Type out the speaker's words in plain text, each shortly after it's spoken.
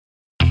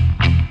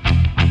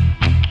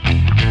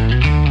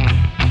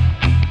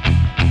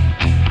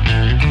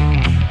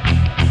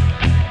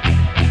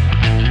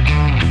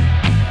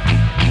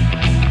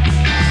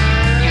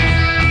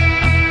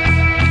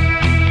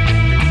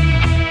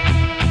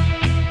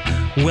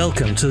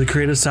Welcome to the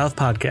Creative South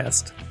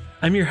Podcast.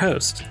 I'm your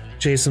host,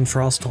 Jason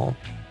Frostholm.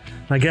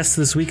 My guest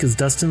this week is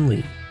Dustin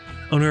Lee,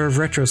 owner of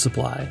Retro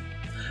Supply,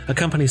 a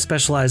company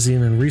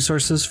specializing in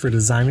resources for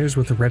designers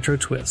with a retro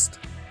twist.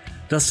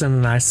 Dustin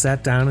and I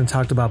sat down and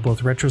talked about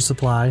both Retro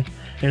Supply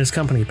and his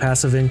company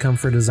Passive Income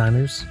for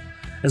Designers,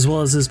 as well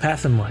as his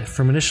path in life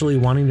from initially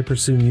wanting to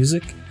pursue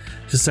music,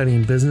 to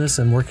studying business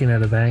and working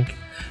at a bank,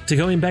 to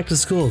going back to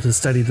school to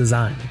study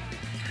design,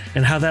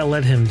 and how that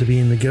led him to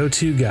being the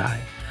go-to guy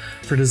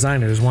for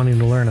designers wanting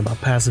to learn about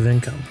passive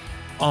income.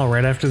 All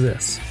right after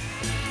this.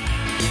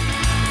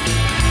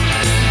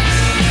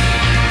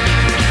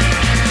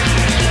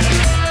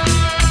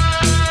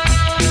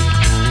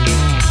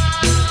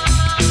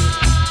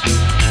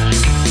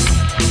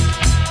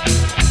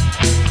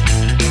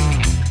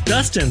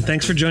 Dustin,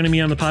 thanks for joining me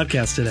on the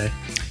podcast today.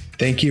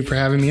 Thank you for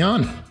having me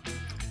on.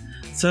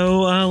 So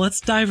let's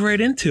dive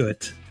right into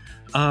it.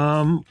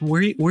 Where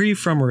are you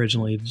from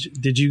originally?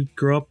 Did you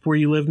grow up where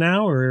you live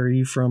now, or are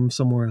you from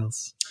somewhere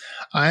else?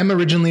 I'm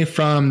originally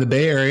from the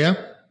Bay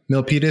Area,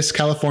 Milpitas,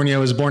 California. I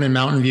was born in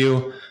Mountain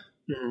View,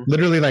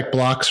 literally like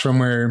blocks from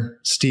where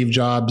Steve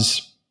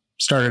Jobs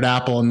started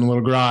Apple in the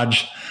little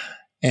garage.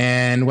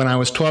 And when I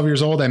was 12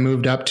 years old, I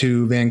moved up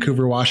to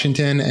Vancouver,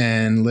 Washington,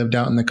 and lived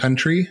out in the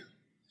country.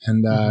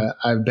 And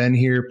I've been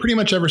here pretty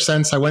much ever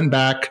since. I went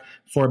back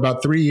for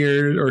about 3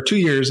 years or 2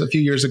 years, a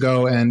few years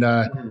ago, and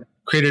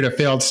created a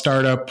failed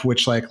startup,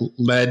 which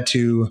led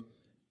to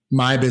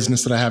my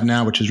business that I have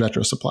now, which is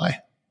Retro Supply.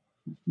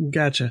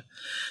 Gotcha.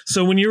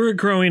 So when you were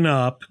growing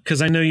up,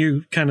 because I know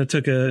you kind of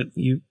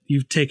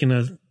you've taken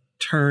a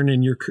turn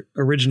in your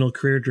original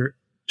career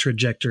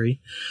trajectory.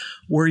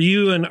 Were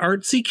you an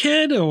artsy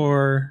kid,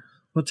 or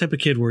what type of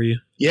kid were you?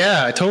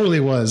 Yeah, I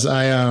totally was.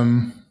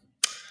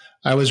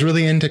 I was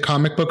really into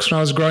comic books when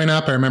I was growing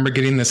up. I remember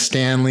getting the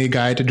Stan Lee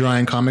Guide to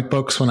Drawing Comic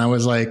Books when I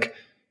was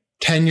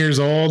 10 years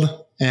old.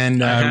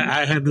 And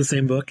I had the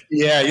same book.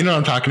 Yeah, you know what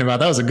I'm talking about.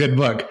 That was a good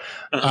book.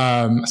 So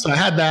I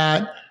had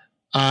that.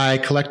 I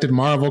collected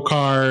Marvel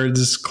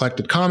cards,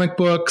 collected comic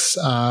books.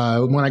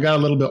 When I got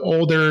a little bit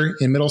older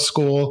in middle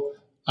school,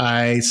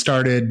 I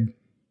started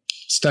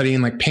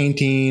studying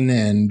painting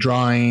and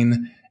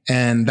drawing.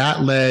 And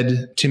that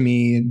led to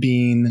me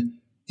being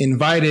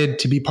invited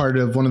to be part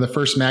of one of the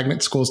first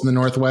magnet schools in the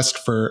Northwest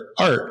for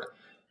art,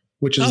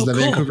 which is the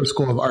cool. Vancouver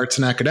School of Arts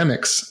and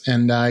Academics.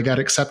 And I got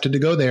accepted to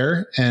go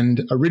there.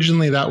 And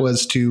originally that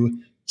was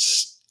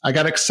I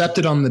got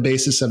accepted on the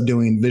basis of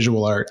doing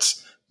visual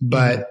arts.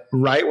 But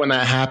right when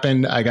that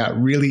happened, I got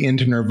really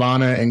into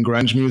Nirvana and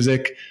grunge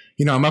music.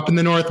 You know, I'm up in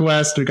the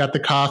Northwest. We got the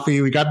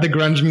coffee, we got the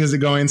grunge music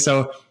going.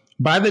 So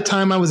by the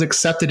time I was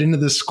accepted into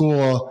the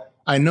school,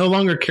 I no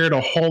longer cared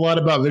a whole lot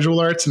about visual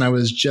arts. And I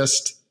was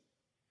just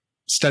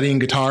studying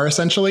guitar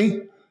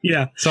essentially.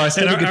 Yeah. So I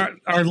studied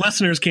our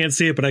listeners can't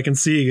see it, but I can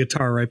see a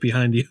guitar right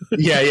behind you.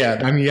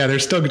 Yeah. I mean,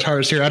 there's still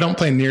guitars here. I don't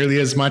play nearly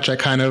as much. I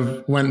kind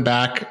of went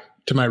back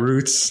to my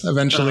roots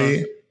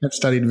eventually and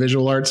studied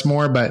visual arts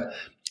more, but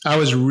I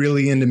was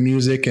really into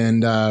music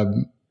and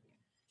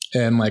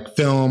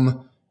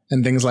film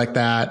and things like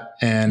that.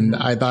 And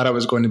I thought I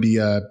was going to be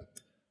a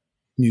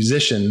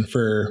musician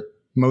for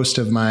most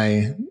of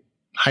my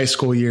high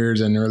school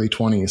years and early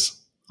 20s.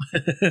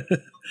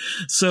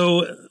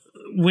 So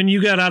when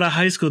you got out of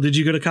high school, did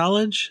you go to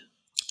college?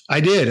 I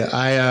did.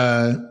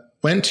 I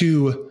went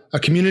to a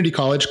community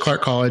college,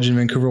 Clark College in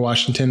Vancouver,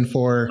 Washington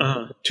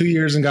for 2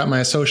 years and got my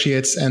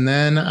associates. And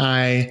then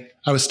I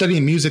was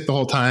studying music the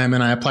whole time,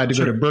 and I applied to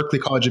go to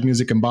Berklee College of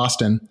Music in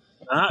Boston.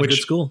 Good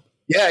school.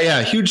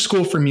 Yeah. Huge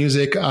school for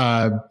music.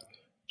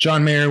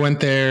 John Mayer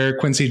went there,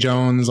 Quincy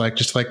Jones,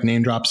 just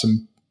name drop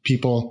some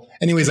people.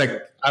 Anyways,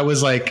 I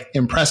was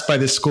impressed by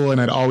this school,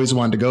 and I'd always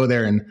wanted to go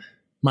there. And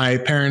my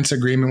parents'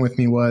 agreement with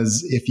me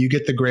was, if you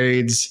get the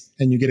grades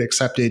and you get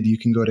accepted, you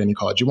can go to any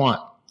college you want.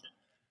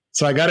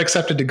 So I got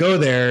accepted to go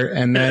there.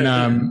 And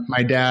then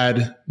my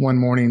dad one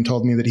morning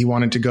told me that he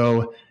wanted to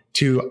go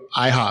to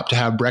IHOP to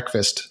have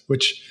breakfast,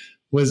 which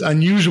was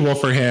unusual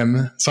for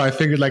him. So I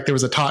figured there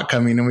was a talk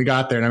coming, and we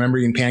got there, and I remember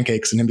eating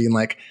pancakes and him being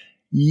like,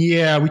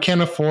 yeah, we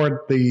can't afford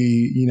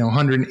the,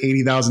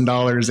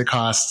 $180,000 it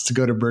costs to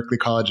go to Berklee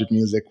College of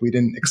Music. We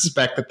didn't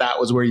expect that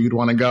was where you'd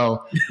want to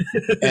go.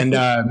 And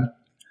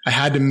I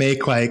had to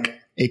make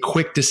a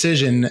quick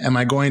decision. Am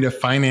I going to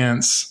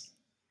finance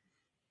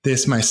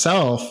this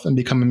myself and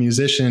become a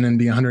musician and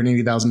be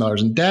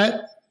 $180,000 in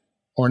debt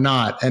or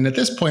not? And at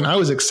this point I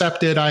was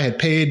accepted. I had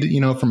paid,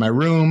 for my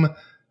room.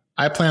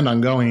 I planned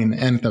on going.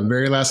 And at the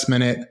very last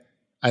minute,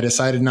 I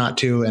decided not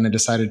to, and I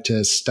decided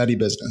to study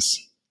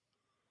business.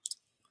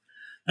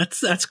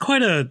 That's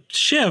quite a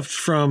shift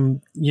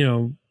from,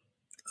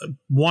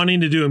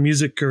 wanting to do a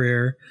music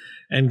career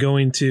and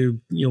going to,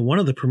 one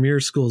of the premier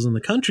schools in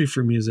the country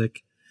for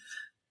music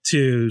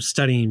to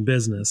studying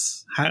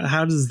business.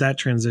 How does that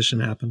transition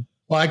happen?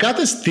 Well, I got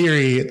this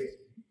theory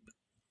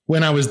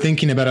when I was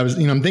thinking about it.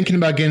 I'm thinking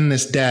about getting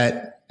this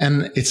debt,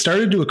 and it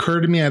started to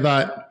occur to me. I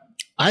thought,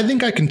 I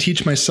think I can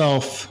teach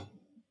myself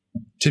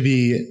to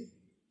be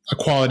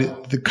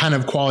the kind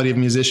of quality of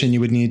musician you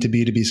would need to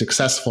be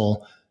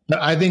successful.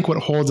 But I think what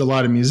holds a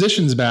lot of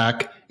musicians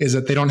back is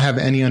that they don't have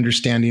any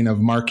understanding of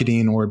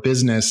marketing or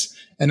business.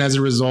 And as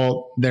a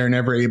result, they're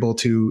never able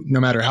to, no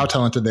matter how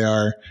talented they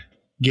are,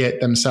 get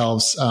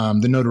themselves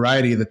the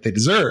notoriety that they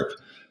deserve.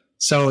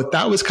 So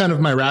that was kind of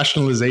my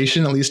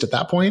rationalization, at least at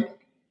that point.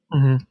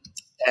 Mm-hmm.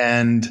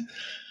 And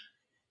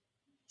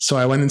so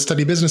I went and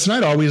studied business, and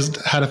I'd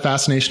always had a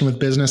fascination with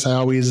business.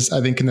 I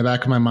think in the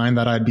back of my mind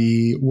that I'd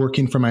be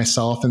working for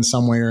myself in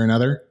some way or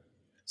another.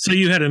 So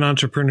you had an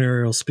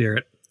entrepreneurial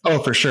spirit. Oh,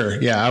 for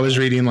sure. Yeah. I was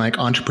reading like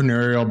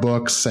entrepreneurial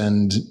books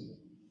and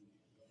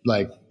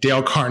like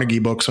Dale Carnegie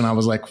books when I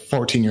was like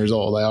 14 years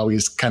old. I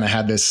always kind of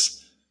had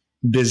this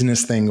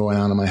business thing going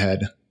on in my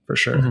head, for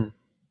sure. Mm-hmm.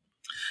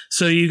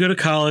 So you go to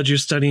college, you're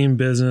studying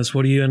business.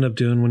 What do you end up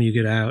doing when you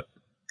get out?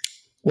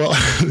 Well,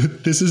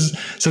 this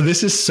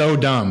is so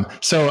dumb.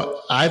 So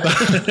I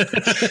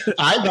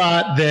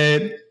thought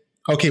that,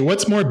 okay,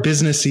 what's more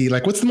businessy?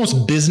 Like, what's the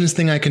most business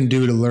thing I can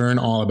do to learn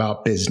all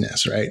about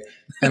business? Right.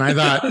 And I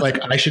thought like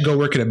I should go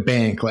work at a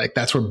bank. Like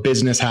that's where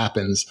business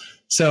happens.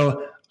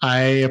 So I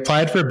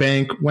applied for a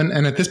bank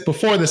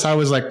before this, I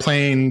was like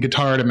playing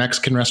guitar at a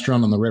Mexican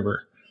restaurant on the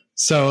river.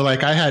 So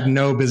like I had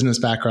no business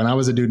background. I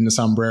was a dude in a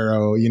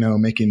sombrero,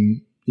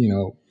 making,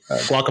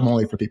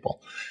 guacamole for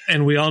people.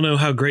 And we all know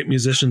how great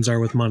musicians are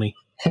with money.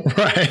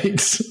 Right.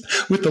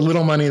 With the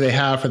little money they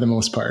have for the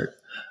most part.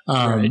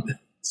 Right.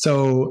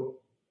 So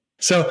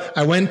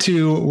I went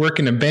to work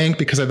in a bank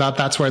because I thought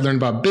that's where I learned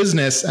about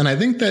business. And I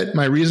think that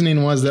my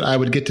reasoning was that I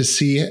would get to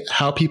see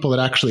how people that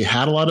actually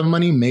had a lot of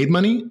money made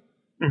money,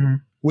 mm-hmm.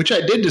 which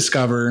I did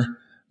discover,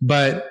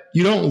 but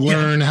you don't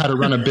learn how to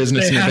run a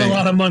business. They had a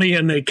lot of money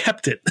and they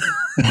kept it.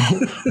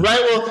 Right.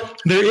 Well,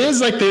 there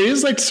is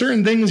like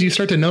certain things you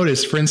start to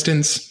notice. For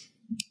instance,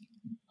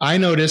 I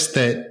noticed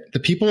that the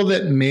people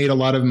that made a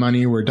lot of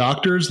money were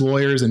doctors,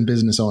 lawyers, and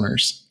business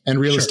owners and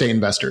real estate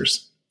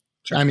investors.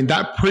 Sure. I mean,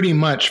 that pretty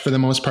much for the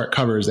most part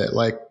covers it.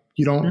 Like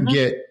you don't mm-hmm.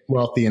 get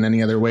wealthy in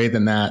any other way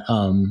than that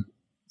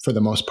for the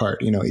most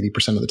part,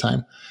 80% of the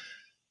time.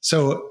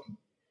 So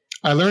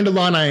I learned a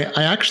lot, and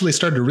I actually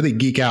started to really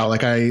geek out.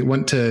 Like I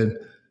went to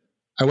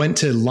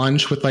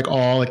lunch with like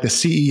all like the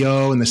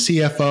CEO and the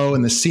CFO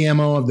and the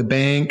CMO of the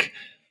bank.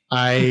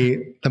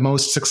 The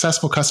most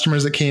successful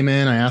customers that came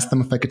in, I asked them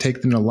if I could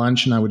take them to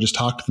lunch, and I would just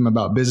talk to them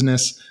about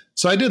business.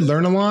 So I did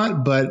learn a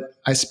lot, but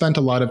I spent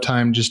a lot of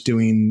time just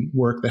doing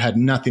work that had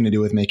nothing to do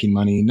with making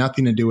money,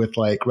 nothing to do with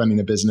like running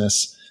a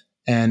business.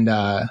 And,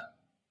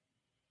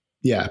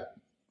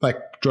 like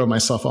drove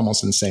myself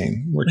almost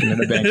insane working at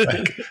a bank.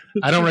 Like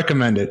I don't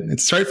recommend it.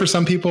 It's right for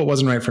some people. It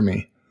wasn't right for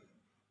me.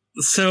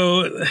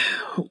 So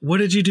what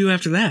did you do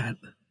after that?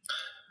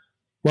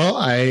 Well,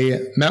 I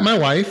met my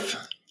wife,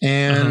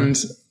 and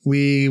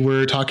we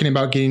were talking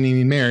about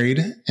getting married.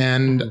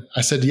 And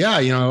I said, yeah,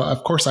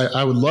 of course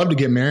I would love to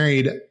get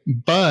married,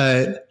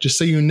 but just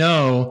so you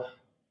know,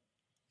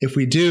 if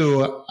we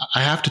do,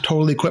 I have to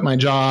totally quit my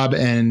job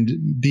and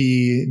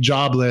be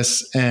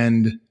jobless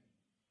and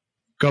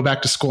go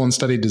back to school and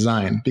study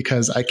design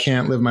because I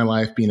can't live my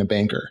life being a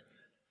banker.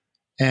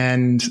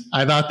 And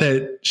I thought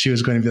that she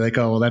was going to be like,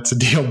 oh, well, that's a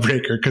deal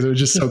breaker because it was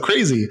just so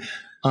crazy.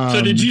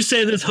 So did you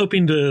say this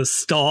hoping to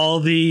stall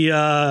the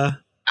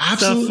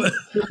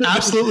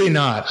Absolutely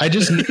not. I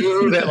just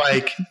knew that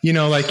like,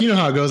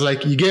 how it goes,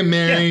 like you get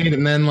married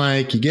and then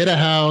like you get a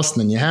house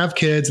and then you have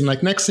kids. And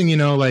like, next thing you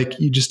know, like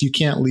you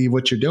can't leave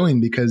what you're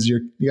doing because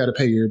you got to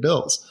pay your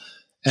bills.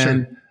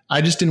 And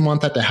I just didn't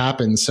want that to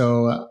happen.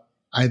 So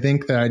I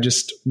think that I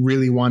just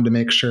really wanted to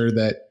make sure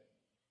that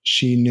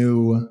she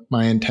knew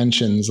my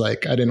intentions.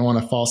 Like I didn't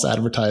want to false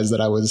advertise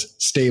that I was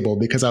stable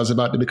because I was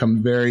about to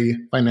become very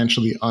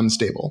financially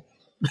unstable.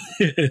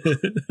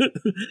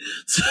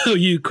 So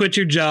you quit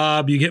your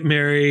job, you get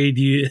married,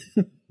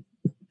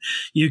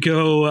 you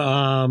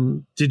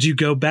go, did you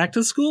go back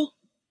to school?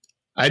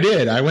 I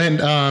did. I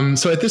went,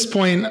 so at this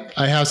point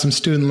I have some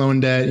student loan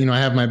debt. I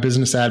have my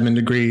business admin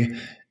degree,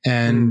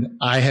 and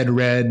I had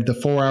read The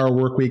 4-Hour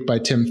Workweek by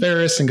Tim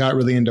Ferriss and got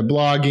really into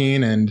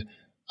blogging and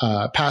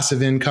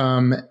passive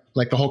income,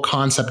 like the whole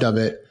concept of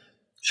it.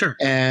 Sure.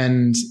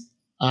 And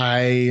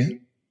I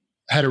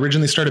had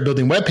originally started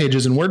building web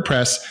pages in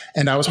WordPress,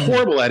 and I was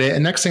horrible at it.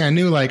 And next thing I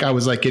knew, like I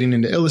was like getting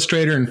into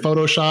Illustrator and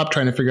Photoshop,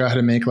 trying to figure out how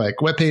to make like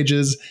web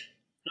pages.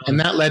 And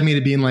that led me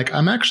to being like,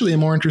 I'm actually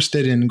more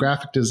interested in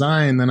graphic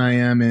design than I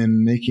am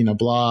in making a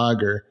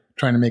blog or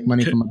trying to make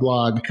money from a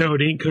blog.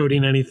 Coding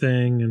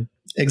anything. And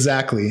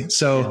exactly.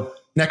 So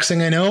next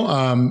thing I know,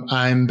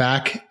 I'm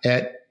back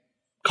at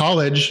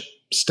college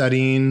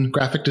studying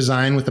graphic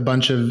design with a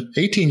bunch of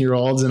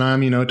 18-year-olds, and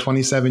I'm,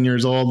 27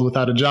 years old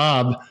without a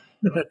job.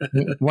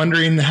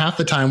 Wondering half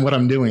the time what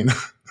I'm doing.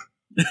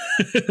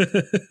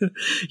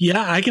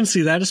 Yeah, I can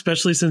see that,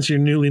 especially since you're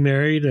newly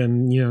married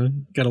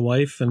and got a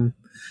wife and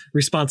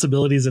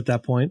responsibilities at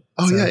that point.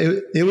 Oh so. Yeah,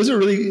 it was a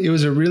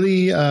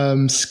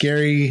really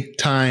scary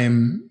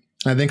time.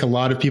 I think a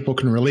lot of people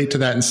can relate to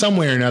that in some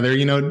way or another.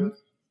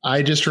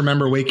 I just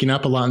remember waking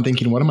up a lot and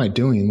thinking, what am I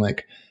doing?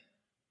 Like,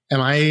 am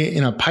I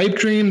in a pipe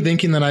dream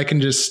thinking that I can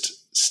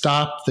just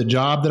stop the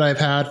job that I've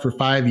had for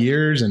 5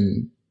 years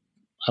and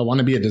I want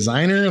to be a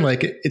designer.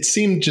 Like it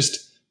seemed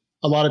just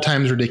a lot of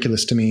times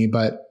ridiculous to me,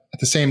 but at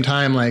the same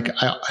time, like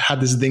I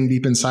had this thing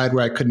deep inside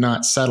where I could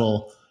not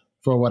settle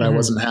for what I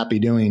wasn't happy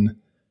doing.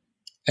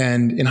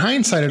 And in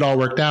hindsight, it all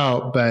worked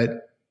out.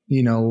 But,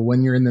 you know,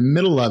 when you're in the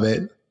middle of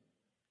it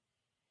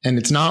and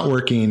it's not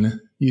working,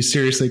 you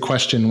seriously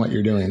question what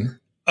you're doing.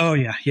 Oh,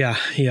 yeah.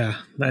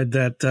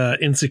 That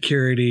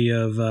insecurity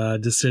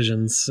of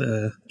decisions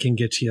can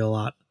get to you a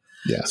lot.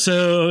 Yeah.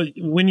 So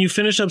when you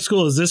finish up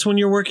school, is this when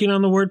you're working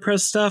on the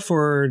WordPress stuff,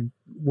 or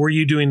were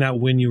you doing that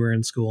when you were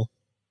in school?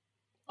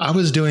 I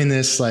was doing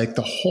this like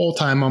the whole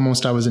time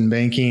almost I was in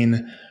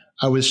banking.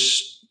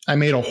 I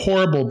made a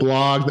horrible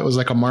blog that was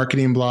like a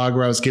marketing blog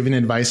where I was giving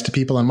advice to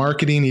people on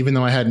marketing, even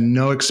though I had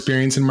no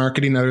experience in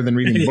marketing other than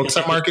reading books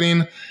on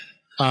marketing.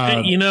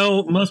 You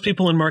know, most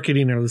people in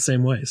marketing are the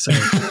same way. So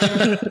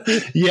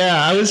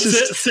yeah, I was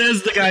just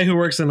says the guy who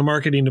works in the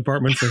marketing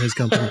department for his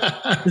company.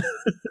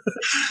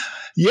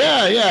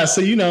 Yeah.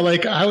 So, you know,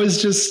 like I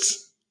was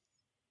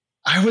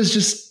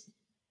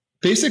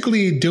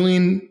basically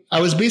doing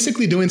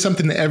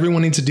something that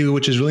everyone needs to do,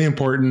 which is really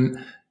important.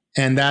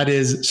 And that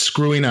is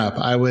screwing up.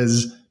 I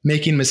was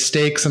making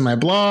mistakes in my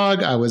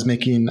blog. I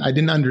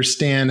didn't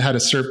understand how to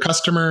serve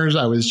customers.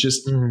 I was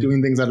just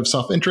doing things out of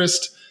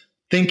self-interest,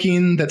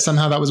 thinking that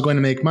somehow that was going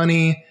to make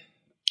money.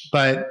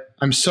 But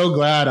I'm so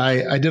glad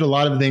I did a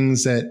lot of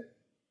things that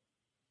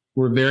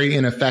were very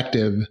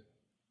ineffective,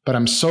 but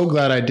I'm so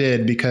glad I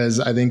did, because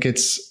I think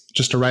it's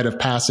just a rite of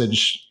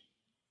passage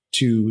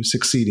to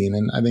succeeding.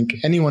 And I think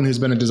anyone who's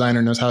been a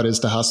designer knows how it is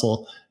to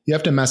hustle. You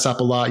have to mess up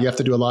a lot. You have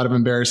to do a lot of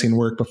embarrassing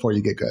work before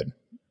you get good.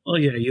 Well,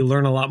 yeah, you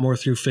learn a lot more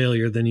through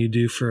failure than you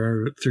do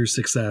through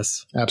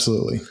success.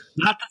 Absolutely.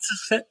 Not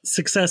that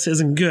success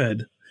isn't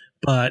good,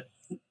 but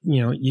you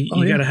know,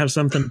 you got to have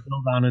something to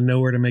build on and know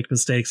where to make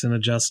mistakes and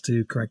adjust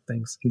to correct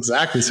things.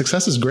 Exactly.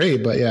 Success is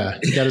great, but yeah,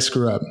 you got to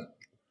screw up.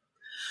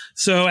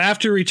 So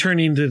after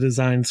returning to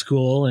design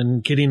school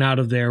and getting out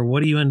of there,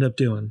 what do you end up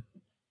doing?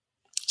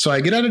 So I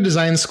get out of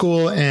design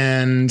school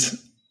and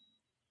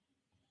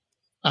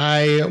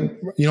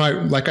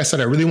like I said,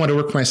 I really want to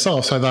work for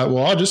myself. So I thought,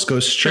 well, I'll just go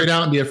straight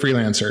out and be a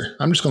freelancer.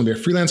 I'm just going to be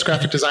a freelance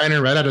graphic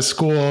designer right out of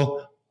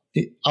school.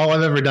 All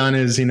I've ever done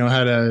is, you know,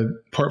 had a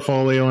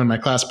portfolio in my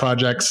class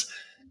projects.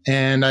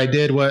 And I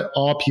did what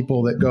all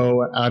people that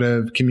go out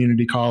of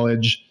community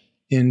college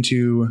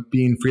into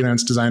being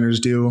freelance designers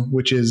do,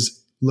 which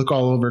is look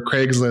all over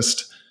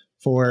Craigslist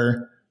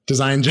for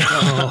design jobs.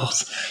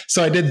 Oh.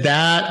 So I did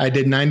that. I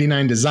did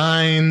 99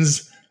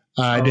 designs.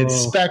 I did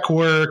spec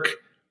work.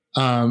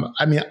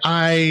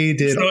 I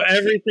did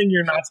everything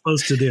you're not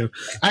supposed to do.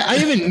 I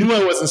even knew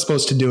I wasn't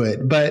supposed to do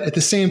it, but at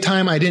the same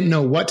time, I didn't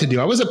know what to do.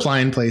 I was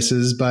applying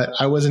places, but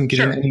I wasn't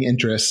getting any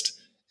interest.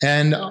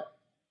 And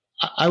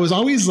I was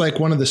always like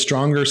one of the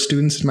stronger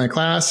students in my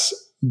class,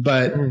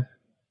 but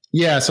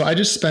yeah, so I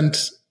just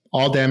spent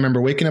all day. I remember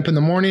waking up in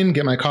the morning,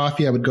 get my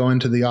coffee. I would go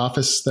into the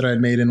office that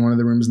I'd made in one of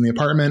the rooms in the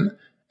apartment,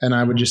 and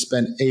I would just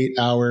spend 8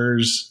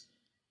 hours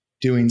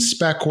doing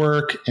spec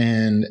work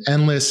and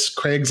endless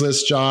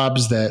Craigslist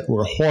jobs that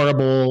were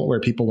horrible, where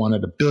people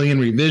wanted 1 billion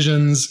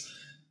revisions.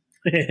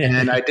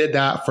 And I did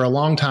that for a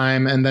long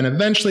time. And then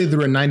eventually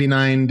through a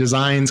 99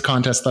 designs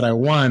contest that I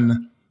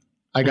won,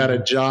 I got a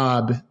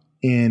job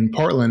in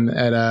Portland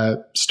at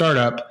a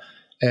startup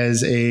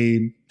as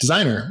a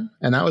designer.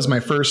 And that was my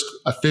first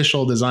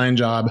official design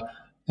job.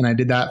 And I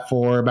did that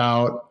for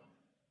about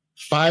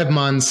 5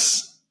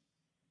 months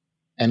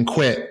and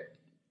quit.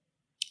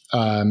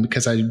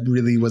 Because I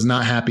really was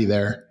not happy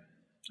there.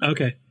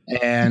 Okay.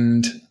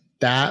 And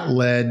that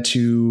led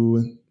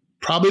to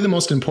probably the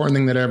most important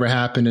thing that ever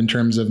happened in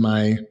terms of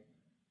my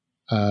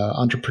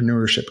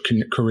entrepreneurship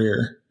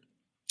career.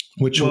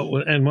 What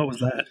was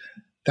that?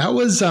 That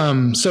was,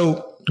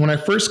 so when I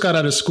first got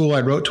out of school,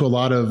 I wrote to a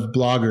lot of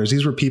bloggers.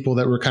 These were people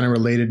that were kind of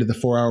related to the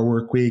 4-hour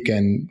work week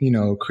and, you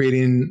know,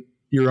 creating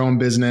your own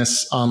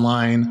business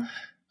online.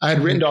 I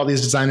had written to all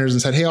these designers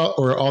and said, hey,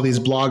 or all these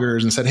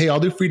bloggers and said, hey, I'll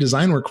do free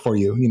design work for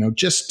you, you know,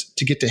 just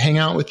to get to hang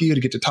out with you, to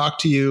get to talk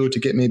to you, to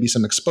get maybe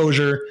some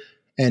exposure.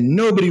 And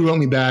nobody wrote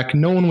me back.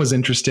 No one was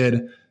interested.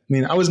 I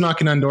mean, I was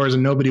knocking on doors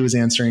and nobody was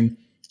answering.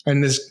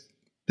 And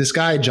this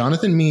guy,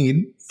 Jonathan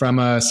Mead, from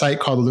a site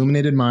called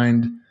Illuminated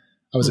Mind,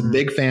 I was a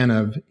big fan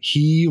of.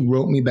 He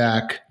wrote me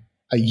back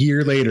a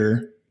year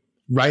later,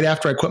 right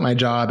after I quit my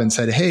job, and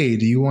said, hey,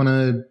 do you want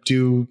to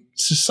do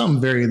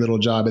some very little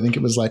job? I think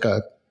it was like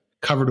a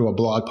cover to a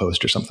blog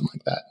post or something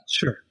like that.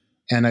 Sure.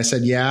 And I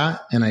said, yeah.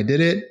 And I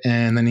did it.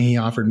 And then he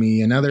offered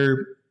me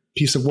another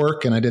piece of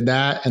work and I did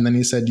that. And then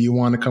he said, do you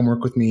want to come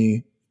work with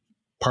me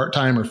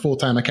part-time or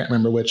full-time? I can't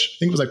remember which. I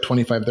think it was like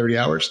 25, 30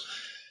 hours.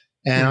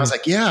 And I was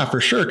like, yeah, for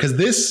sure. Because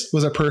this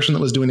was a person that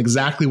was doing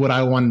exactly what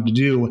I wanted to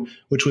do,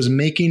 which was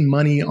making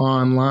money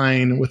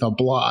online with a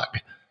blog.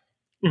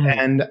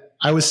 And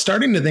I was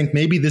starting to think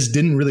maybe this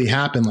didn't really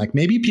happen. Like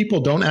maybe people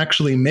don't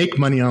actually make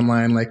money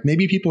online. Like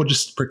maybe people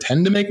just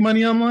pretend to make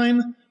money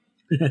online.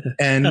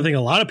 And I think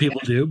a lot of people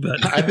do,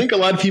 but I think a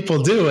lot of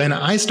people do. And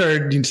I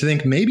started to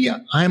think maybe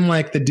I'm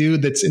like the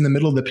dude that's in the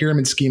middle of the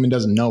pyramid scheme and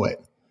doesn't know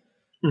it.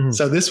 Mhm.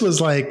 So this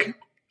was like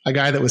a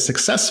guy that was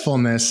successful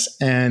in this,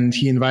 and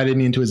he invited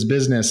me into his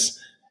business.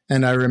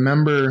 And I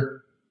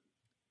remember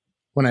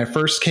when I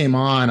first came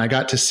on, I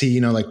got to see,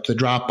 like the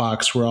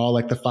Dropbox where all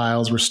like the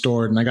files were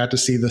stored, and I got to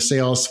see the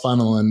sales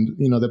funnel and,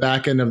 the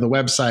back end of the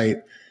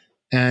website.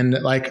 And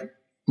like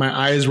my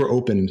eyes were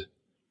opened.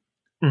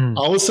 Mhm.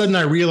 All of a sudden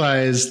I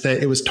realized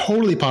that it was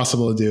totally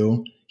possible to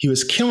do. He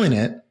was killing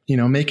it,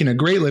 making a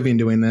great living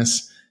doing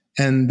this.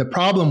 And the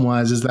problem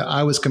is that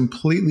I was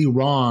completely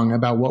wrong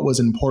about what was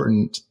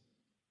important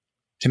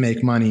to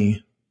make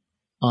money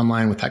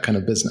online with that kind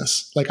of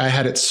business. Like I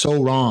had it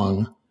so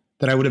wrong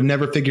that I would have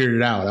never figured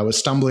it out. I was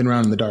stumbling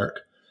around in the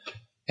dark.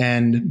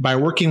 And by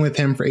working with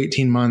him for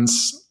 18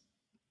 months,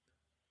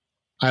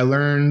 I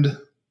learned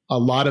a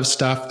lot of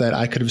stuff that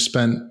I could have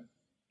spent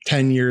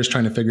 10 years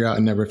trying to figure out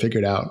and never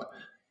figured out.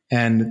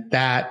 And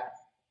that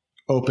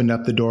opened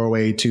up the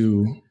doorway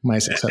to my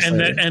success.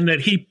 And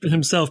that he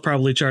himself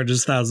probably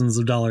charges thousands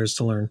of dollars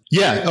to learn.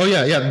 Yeah. Oh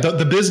yeah. Yeah.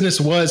 The business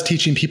was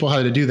teaching people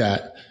how to do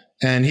that.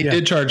 And he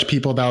did charge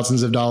people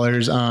thousands of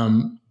dollars.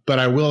 But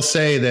I will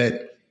say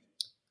that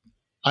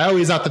I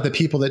always thought that the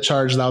people that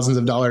charge thousands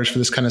of dollars for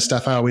this kind of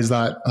stuff, I always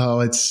thought, oh,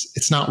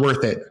 it's not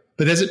worth it.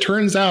 But as it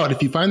turns out,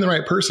 if you find the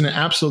right person, it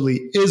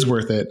absolutely is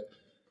worth it.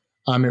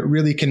 It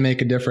really can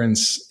make a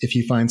difference if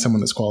you find someone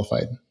that's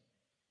qualified.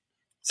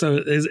 So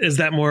is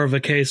that more of a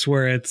case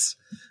where it's,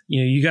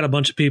 you got a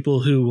bunch of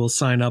people who will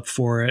sign up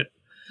for it,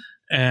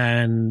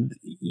 and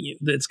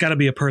it's got to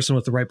be a person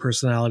with the right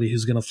personality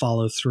who's going to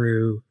follow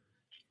through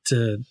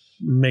to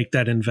make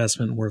that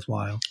investment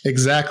worthwhile?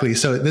 Exactly.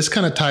 So this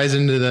kind of ties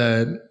into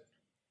the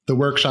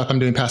workshop I'm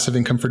doing, Passive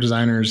Income for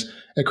Designers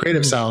at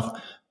Creative South.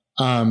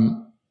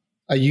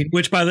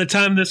 Which by the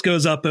time this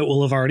goes up, it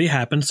will have already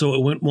happened. So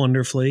it went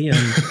wonderfully, and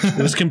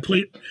it was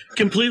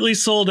completely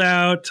sold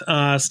out,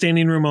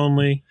 standing room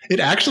only.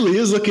 It actually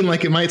is looking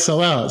like it might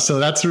sell out. So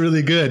that's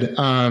really good.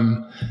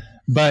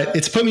 But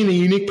it's put me in a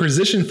unique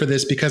position for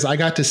this because I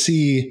got to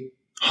see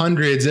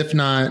hundreds, if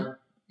not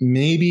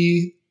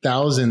maybe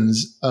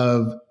thousands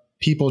of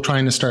people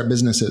trying to start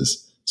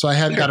businesses. So I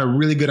had got a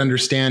really good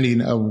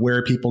understanding of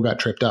where people got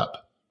tripped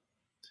up.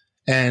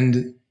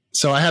 And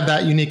so I had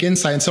that unique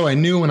insight. And so I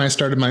knew when I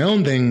started my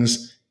own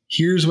things,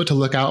 here's what to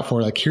look out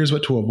for. Like, here's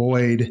what to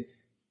avoid.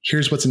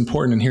 Here's what's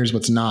important and here's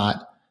what's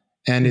not.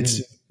 And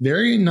it's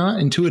very not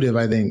intuitive,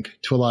 I think,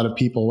 to a lot of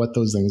people what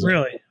those things are.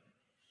 Really?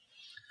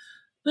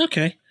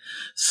 Okay.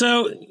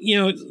 So,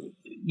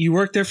 you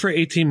worked there for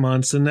 18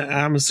 months, and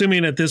I'm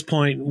assuming at this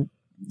point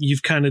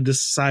you've kind of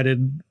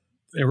decided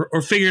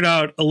or figured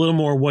out a little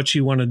more what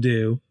you want to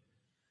do.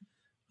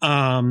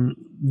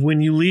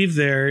 When you leave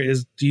there,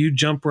 do you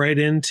jump right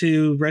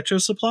into Retro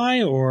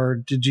Supply, or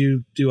did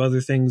you do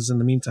other things in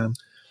the meantime?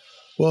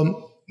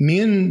 Well, me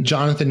and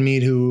Jonathan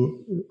Mead,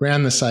 who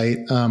ran the site,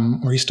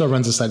 or he still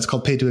runs the site, it's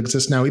called Pay to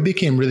Exist now. We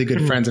became really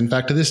good friends. In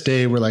fact, to this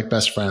day, we're like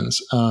best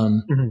friends.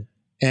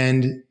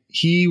 And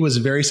he was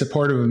very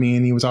supportive of me,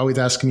 and he was always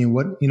asking me,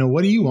 what do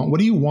you want? What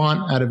do you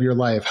want out of your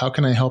life? How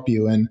can I help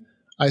you? And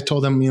I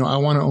told him, I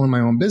want to own my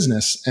own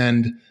business.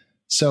 And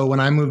so when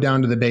I moved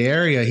down to the Bay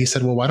Area, he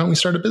said, well, why don't we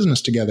start a business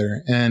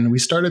together? And we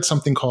started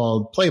something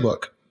called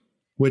Playbook,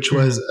 which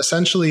was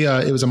essentially,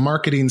 it was a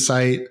marketing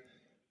site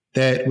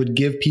that would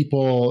give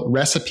people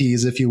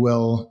recipes, if you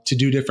will, to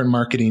do different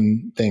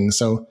marketing things.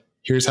 So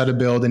here's how to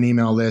build an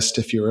email list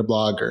if you're a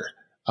blogger.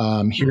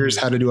 Here's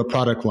how to do a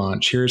product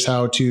launch. Here's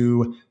how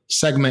to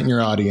segment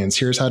your audience.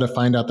 Here's how to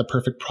find out the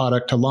perfect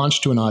product to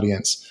launch to an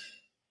audience.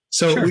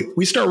 So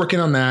we start working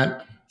on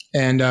that.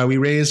 And we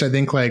raised, I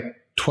think, like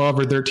 $12,000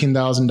 or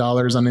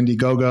 $13,000 on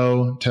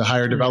Indiegogo to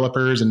hire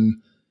developers.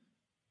 And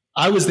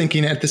I was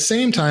thinking at the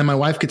same time, my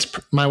wife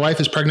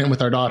is pregnant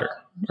with our daughter,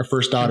 our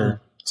first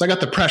daughter. So I got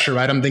the pressure,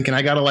 right? I'm thinking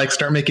I got to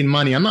start making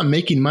money. I'm not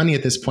making money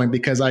at this point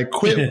because I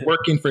quit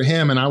working for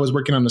him and I was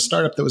working on a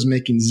startup that was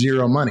making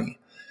zero money.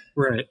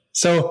 Right.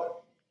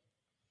 So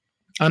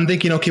I'm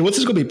thinking, okay, what's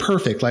this going to be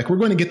perfect? Like, we're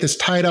going to get this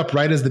tied up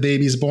right as the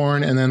baby's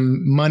born, and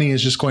then money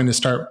is just going to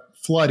start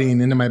flooding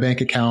into my bank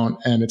account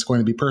and it's going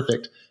to be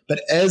perfect.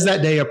 But as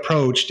that day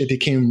approached, it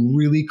became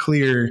really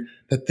clear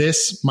that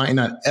this might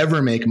not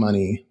ever make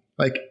money.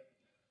 Like,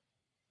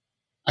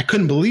 I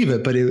couldn't believe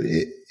it, but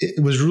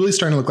it was really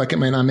starting to look like it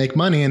might not make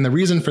money. And the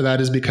reason for that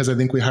is because I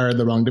think we hired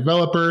the wrong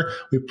developer.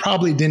 We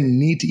probably didn't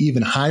need to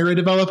even hire a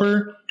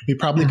developer. We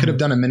probably could have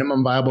done a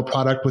minimum viable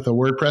product with a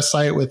WordPress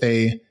site with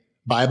a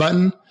buy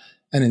button.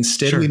 And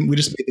instead we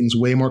just made things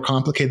way more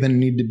complicated than it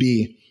needed to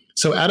be.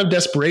 So out of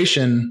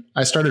desperation,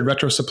 I started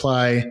Retro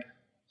Supply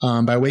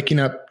by waking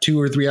up 2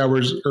 or 3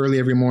 hours early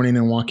every morning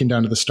and walking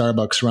down to the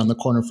Starbucks around the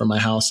corner from my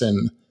house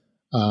in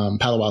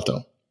Palo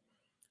Alto.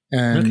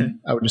 And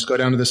I would just go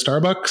down to the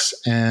Starbucks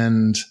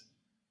and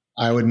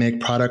I would make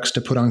products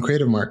to put on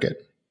Creative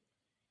Market.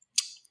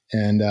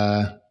 And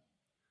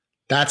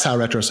that's how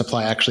Retro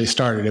Supply actually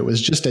started. It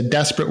was just a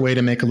desperate way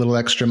to make a little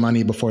extra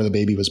money before the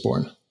baby was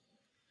born.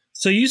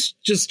 So you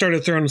just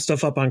started throwing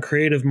stuff up on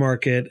Creative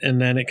Market and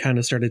then it kind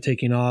of started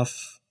taking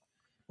off?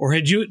 Or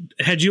had you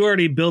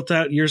already built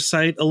out your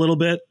site a little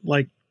bit,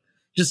 like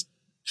just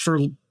for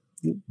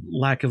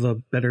lack of a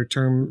better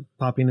term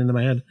popping into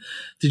my head.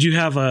 Did you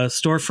have a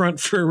storefront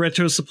for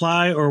Retro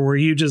Supply, or were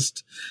you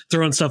just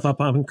throwing stuff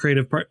up on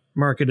Creative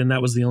Market and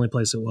that was the only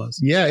place it was?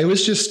 Yeah, it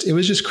was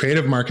just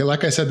Creative Market.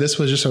 Like I said, this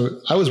was just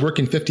I was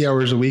working 50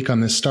 hours a week on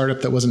this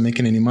startup that wasn't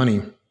making any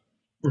money.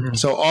 Mm-hmm.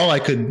 So all I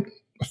could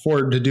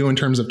afford to do in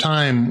terms of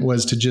time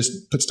was to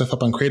just put stuff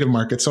up on Creative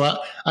Market. So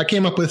I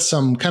came up with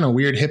some kind of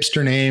weird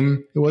hipster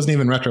name. It wasn't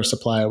even Retro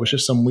Supply. It was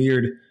just some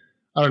weird,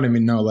 I don't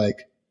even know,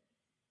 like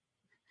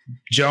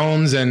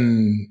Jones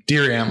and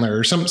Deer Antler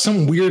or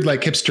some weird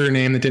like hipster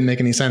name that didn't make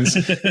any sense.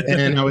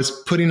 And I was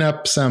putting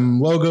up some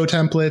logo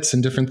templates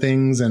and different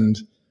things, and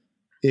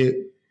it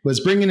was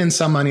bringing in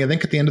some money. I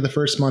think at the end of the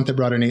first month, it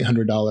brought in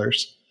 $800.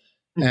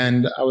 Mm-hmm.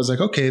 And I was like,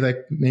 okay,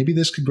 like maybe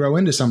this could grow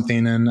into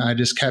something. And I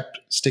just kept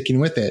sticking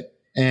with it.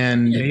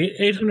 And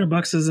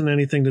 $800 isn't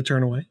anything to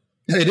turn away.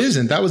 It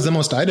isn't. That was the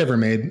most I'd ever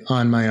made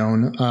on my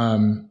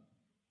own.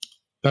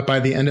 But by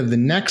the end of the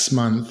next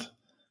month,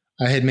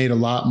 I had made a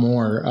lot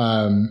more.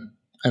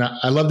 And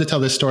I love to tell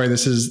this story.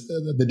 This is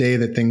the day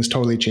that things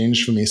totally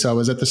changed for me. So I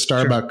was at the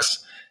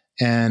Starbucks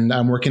and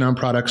I'm working on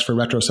products for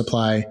Retro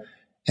Supply.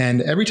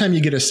 And every time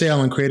you get a sale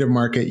on Creative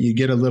Market, you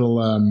get a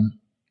little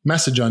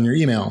message on your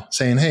email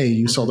saying, hey,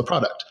 you sold a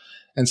product.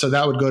 And so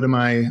that would go to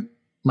my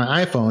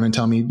iPhone and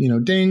tell me,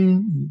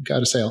 ding,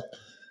 got a sale.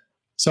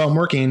 So I'm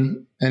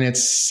working and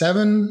it's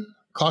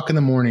 7:00 in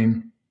the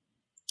morning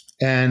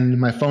and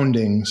my phone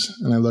dings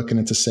and I look and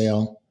it's a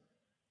sale.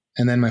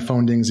 And then my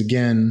phone dings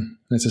again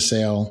and it's a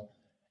sale.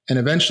 And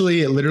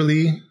eventually it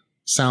literally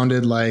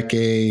sounded like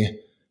a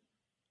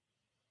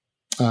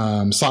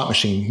slot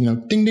machine,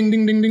 ding, ding,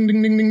 ding, ding, ding,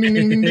 ding, ding, ding,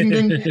 ding, ding,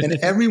 ding, ding. And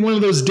every one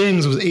of those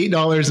dings was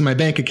 $8 in my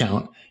bank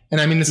account. And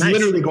I mean, it's nice.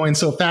 Literally going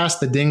so fast,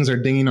 the dings are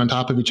dinging on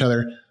top of each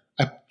other.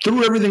 I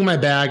threw everything in my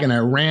bag and I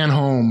ran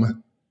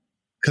home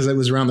because it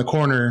was around the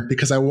corner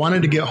because I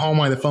wanted to get home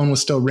while the phone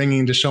was still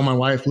ringing to show my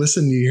wife,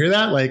 listen, do you hear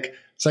that?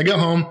 So I get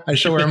home, I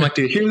show her, I'm like,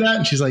 do you hear that?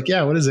 And she's like,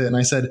 yeah, what is it? And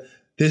I said,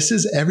 this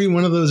is every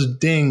one of those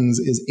dings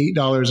is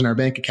 $8 in our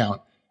bank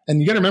account.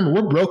 And you got to remember,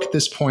 we're broke at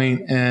this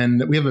point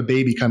and we have a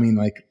baby coming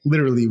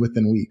literally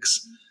within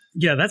weeks.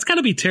 Yeah, that's got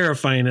to be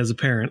terrifying as a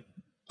parent.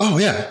 Oh,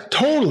 yeah,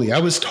 totally. I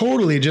was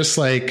totally just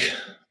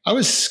I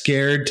was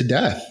scared to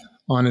death,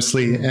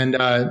 honestly. And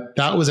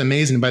that was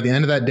amazing. By the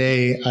end of that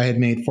day, I had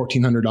made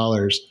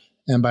 $1,400.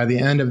 And by the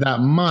end of that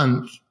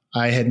month,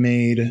 I had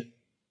made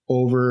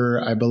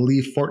over, I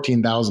believe,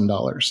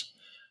 $14,000,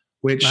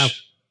 which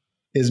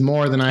is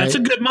more than That's a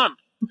good month.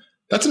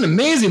 That's an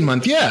amazing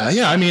month. Yeah.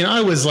 I mean,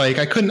 I was I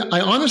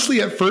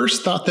honestly at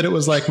first thought that it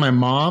was like my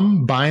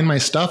mom buying my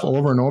stuff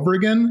over and over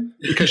again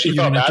because she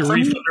felt bad for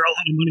me. Refund her a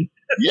lot of money.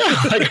 Yeah.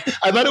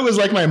 I thought it was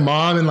like my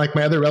mom and my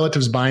other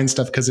relatives buying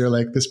stuff because they're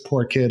like, this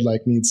poor kid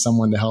needs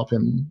someone to help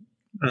him.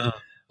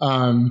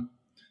 Uh-huh.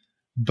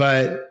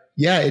 But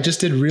yeah, it just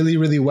did really,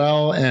 really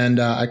well. And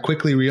I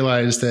quickly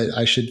realized that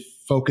I should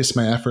focus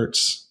my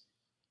efforts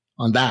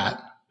on that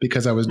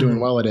because I was doing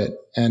well at it.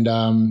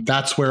 And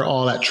that's where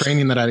all that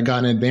training that I had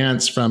gotten in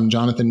advance from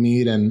Jonathan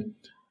Mead and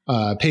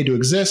Pay to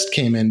Exist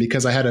came in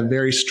because I had a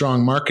very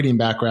strong marketing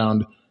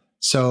background.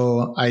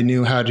 So I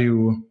knew how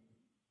to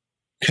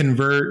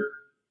convert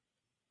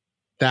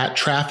that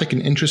traffic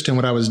and interest in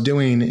what I was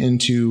doing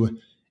into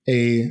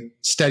a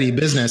steady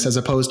business as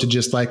opposed to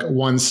just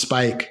one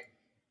spike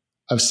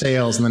of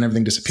sales and then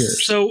everything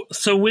disappears.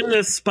 So when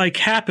the spike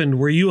happened,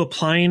 were you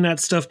applying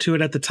that stuff to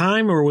it at the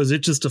time, or was it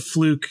just a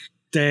fluke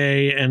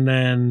day and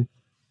then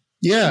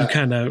you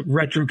kind of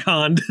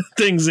retroconned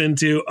things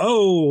into,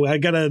 I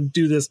got to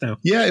do this now?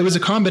 Yeah, it was a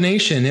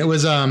combination. It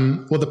was,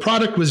 the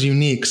product was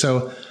unique.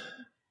 So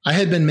I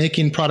had been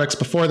making products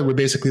before that were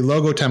basically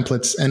logo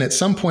templates. And at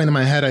some point in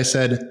my head, I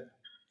said,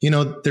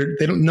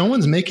 no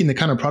one's making the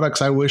kind of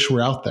products I wish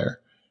were out there.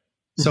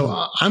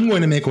 So I'm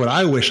going to make what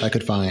I wish I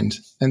could find.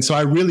 And so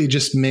I really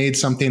just made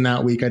something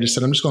that week. I just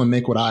said, I'm just going to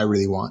make what I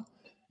really want.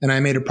 And I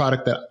made a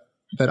product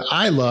that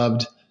I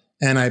loved,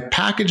 and I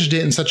packaged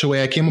it in such a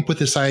way. I came up with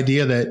this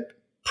idea that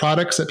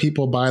products that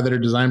people buy that are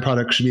design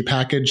products should be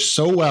packaged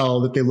so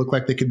well that they look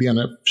like they could be on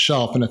a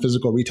shelf in a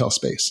physical retail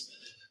space.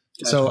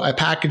 Gotcha. So I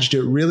packaged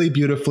it really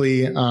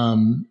beautifully. I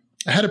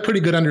had a pretty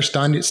good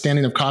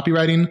understanding of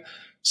copywriting.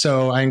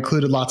 So I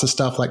included lots of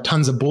stuff like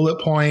tons of bullet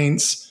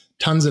points,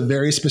 tons of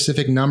very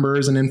specific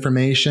numbers and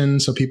information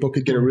so people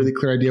could get a really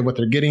clear idea of what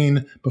they're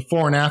getting,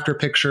 before and after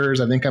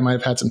pictures. I think I might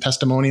have had some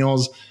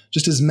testimonials,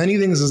 just as many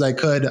things as I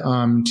could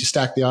to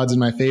stack the odds in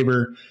my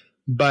favor.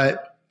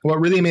 But what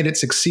really made it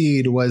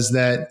succeed was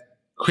that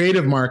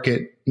Creative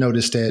Market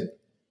noticed it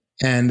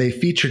and they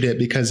featured it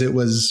because it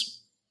was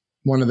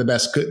one of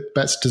the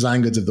best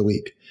design goods of the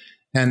week.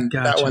 And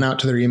that went out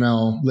to their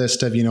email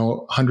list of,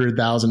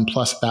 100,000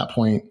 plus at that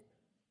point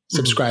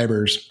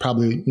subscribers,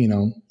 probably,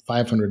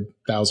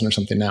 500,000 or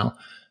something now.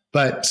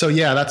 But so,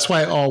 yeah, that's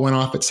why it all went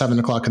off at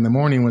 7:00 in the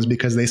morning, was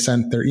because they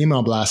sent their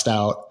email blast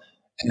out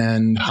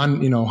and,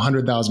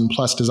 100,000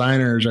 plus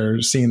designers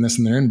are seeing this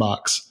in their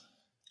inbox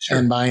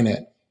and buying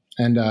it.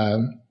 And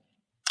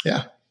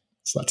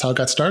so that's how it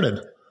got started.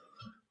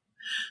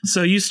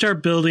 So you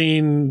start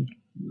building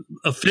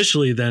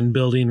officially then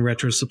building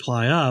Retro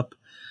Supply up,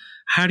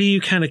 how do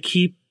you kind of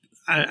keep,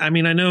 I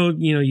mean, I know,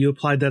 you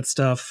applied that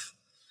stuff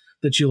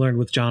that you learned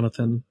with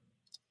Jonathan,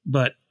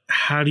 but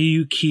how do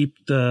you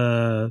keep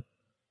the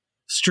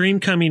stream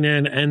coming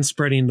in and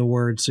spreading the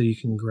word so you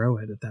can grow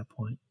it at that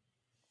point?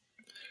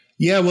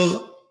 Yeah,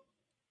 well,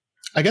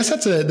 I guess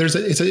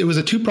it was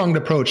a two-pronged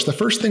approach. The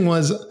first thing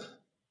was,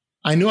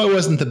 I knew I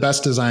wasn't the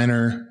best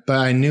designer, but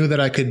I knew that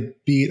I could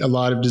beat a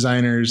lot of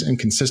designers in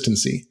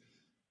consistency.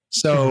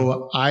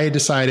 So I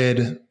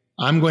decided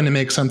I'm going to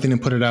make something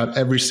and put it out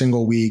every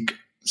single week,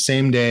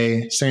 same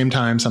day, same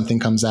time something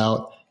comes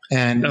out.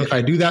 And if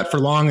I do that for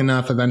long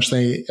enough,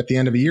 eventually at the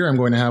end of a year, I'm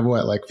going to have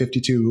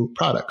 52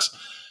 products.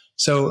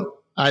 So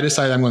I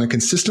decided I'm going to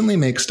consistently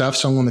make stuff.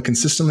 So I'm going to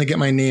consistently get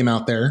my name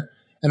out there.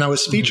 And I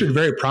was featured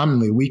very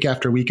prominently week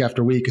after week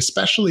after week,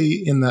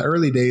 especially in the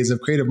early days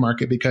of Creative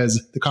Market,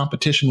 because the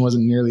competition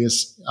wasn't nearly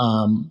as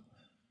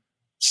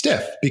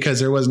stiff, because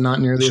there was not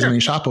nearly as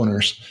many shop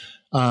owners.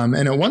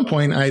 And at one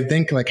point, I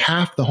think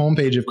half the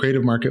homepage of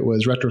Creative Market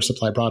was Retro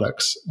Supply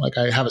products.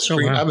 I have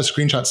a I have a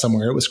screenshot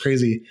somewhere. It was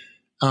crazy.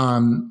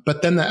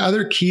 But then the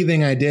other key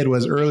thing I did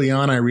was early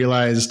on, I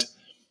realized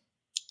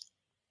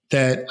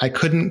that I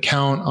couldn't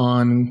count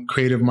on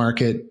Creative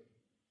Market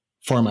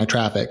for my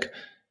traffic.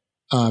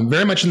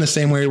 Very much in the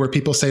same way where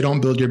people say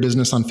don't build your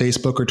business on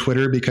Facebook or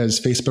Twitter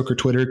because Facebook or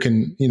Twitter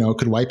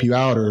could wipe you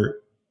out, or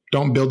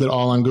don't build it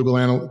all on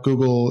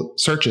Google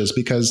searches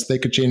because they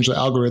could change the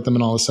algorithm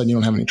and all of a sudden you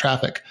don't have any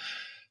traffic.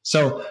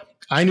 So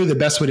I knew the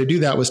best way to do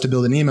that was to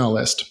build an email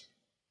list.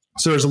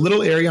 So there's a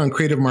little area on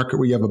Creative Market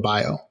where you have a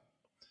bio.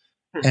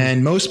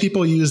 And most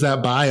people use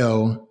that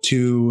bio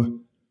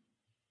to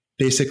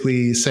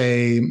basically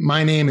say,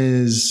 my name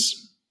is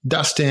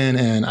Dustin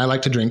and I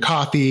like to drink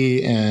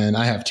coffee and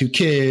I have 2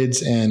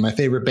 kids and my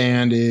favorite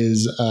band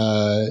is,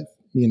 I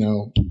don't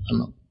know,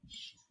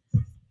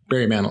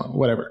 Barry Manilow,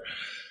 whatever.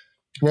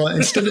 Well,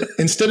 instead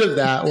of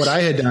that, what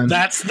I had done.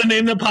 That's the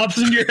name that pops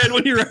into your head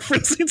when you're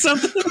referencing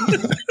something.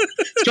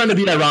 Trying to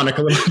be ironic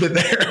a little bit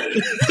there.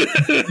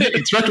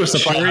 It's Retro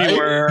Supply. Sure you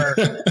were.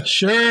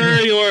 Sure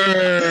you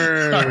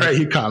were. All right,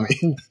 you caught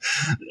me.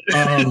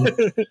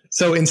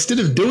 So instead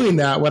of doing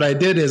that, what I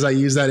did is I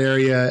used that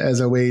area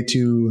as a way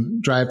to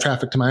drive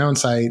traffic to my own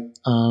site,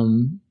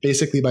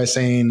 basically by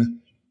saying,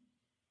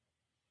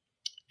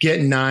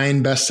 get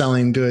 9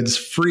 best-selling goods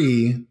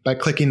free by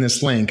clicking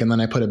this link. And then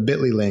I put a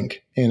bit.ly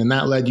link in, and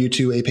that led you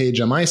to a page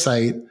on my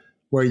site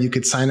where you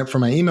could sign up for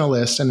my email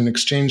list. And in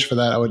exchange for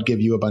that, I would give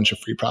you a bunch of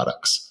free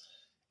products.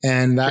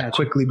 And that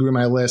quickly grew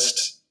my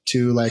list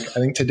to I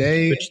think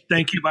today. Which,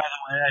 thank you, by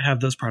the way, I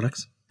have those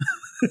products.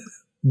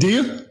 Do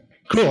you?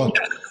 Cool.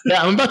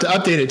 Yeah, I'm about to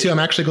update it too. I'm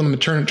actually going to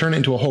turn it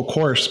into a whole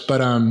course,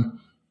 but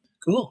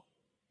cool.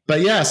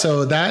 But yeah,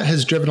 so that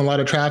has driven a lot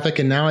of traffic.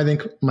 And now I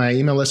think my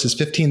email list is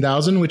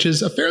 15,000, which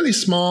is a fairly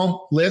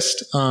small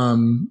list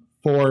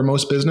for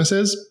most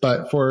businesses,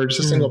 but for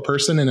just a single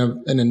person in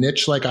a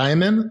niche like I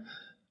am in.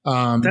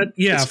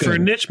 For a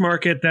niche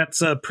market,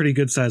 that's a pretty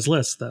good size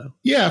list though.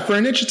 Yeah, for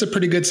a niche, it's a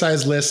pretty good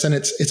size list and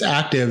it's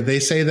active. They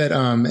say that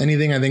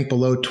anything I think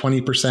below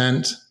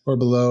 20% or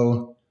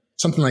below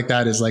something like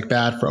that is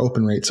bad for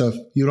open rate. So if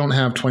you don't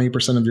have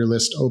 20% of your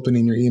list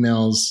opening your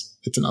emails,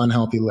 it's an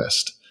unhealthy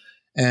list.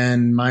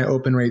 And my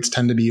open rates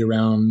tend to be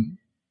around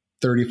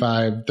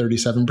 35,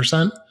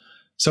 37%.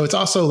 So it's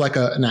also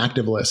an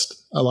active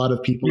list. A lot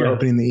of people are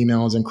opening the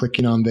emails and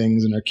clicking on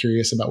things and are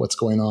curious about what's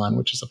going on,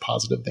 which is a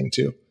positive thing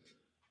too.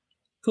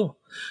 Cool.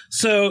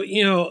 So,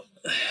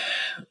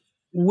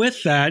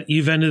 with that,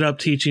 you've ended up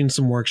teaching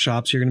some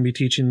workshops. You're going to be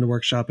teaching the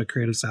workshop at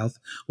Creative South,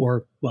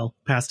 or,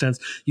 past tense.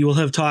 You will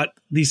have taught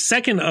the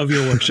second of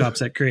your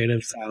workshops at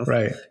Creative South.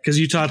 Right. Because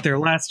you taught there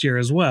last year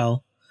as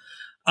well.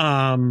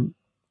 How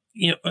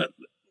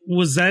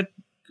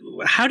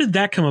did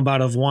that come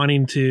about of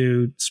wanting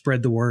to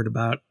spread the word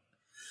about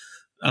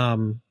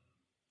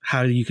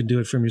how you can do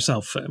it from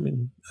yourself? I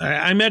mean,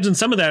 I imagine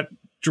some of that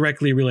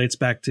directly relates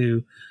back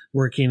to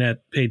working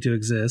at Paid to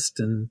Exist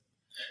and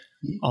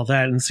all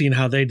that and seeing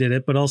how they did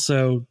it. But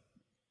also,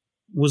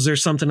 was there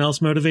something else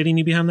motivating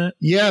you behind that?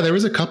 Yeah, there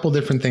was a couple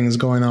different things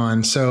going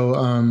on.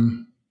 So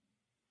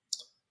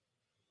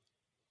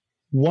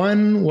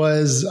one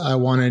was I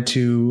wanted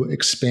to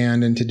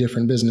expand into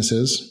different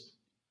businesses.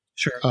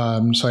 Sure.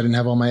 So I didn't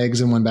have all my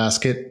eggs in one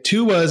basket.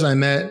 2 was I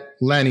met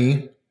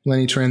Lenny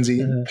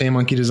Terenzi,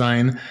 PayMonkey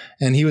Design,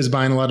 and he was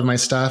buying a lot of my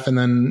stuff. And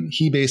then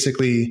he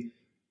basically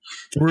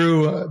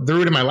threw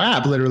it in my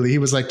lap. Literally. He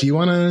was like, do you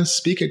want to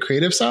speak at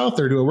Creative South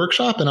or do a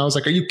workshop? And I was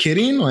like, are you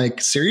kidding?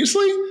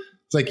 Seriously?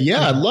 It's like,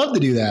 yeah, I'd love to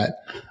do that.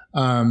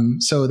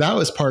 So that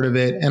was part of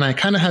it. And I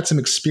kind of had some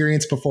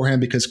experience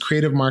beforehand because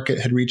Creative Market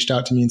had reached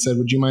out to me and said,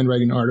 would you mind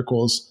writing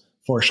articles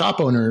for shop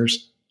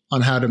owners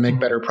on how to make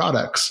better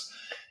products?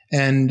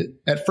 And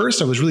at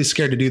first I was really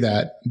scared to do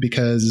that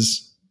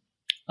because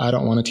I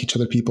don't want to teach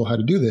other people how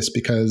to do this,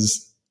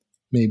 because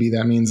maybe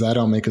that means I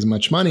don't make as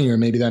much money, or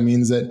maybe that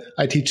means that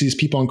I teach these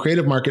people on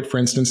Creative Market, for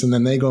instance, and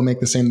then they go make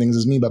the same things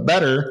as me, but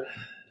better.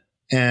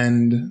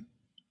 And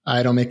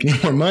I don't make any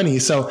more money.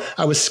 So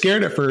I was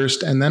scared at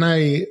first. And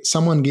then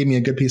someone gave me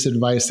a good piece of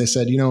advice. They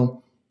said,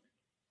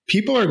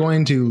 people are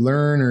going to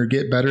learn or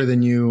get better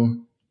than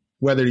you,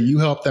 whether you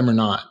help them or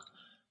not.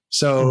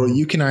 So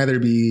you can either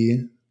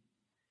be,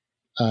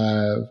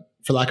 for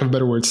lack of a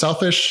better word,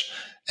 selfish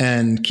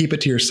and keep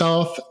it to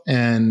yourself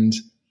and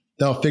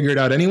they'll figure it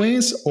out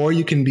anyways, or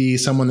you can be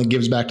someone that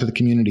gives back to the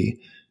community.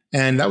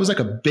 And that was like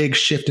a big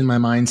shift in my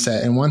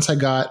mindset. And once I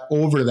got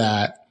over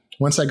that,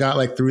 once I got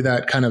like through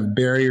that kind of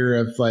barrier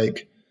of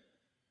like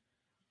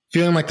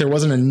feeling like there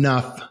wasn't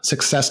enough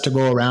success to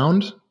go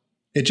around,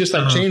 it just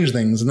like changed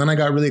things. And then I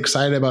got really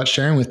excited about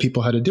sharing with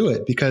people how to do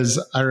it, because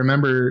I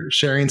remember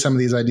sharing some of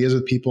these ideas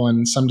with people,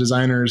 and some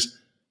designers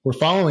were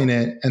following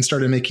it and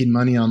started making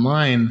money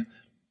online.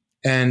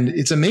 And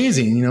it's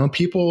amazing.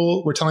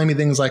 People were telling me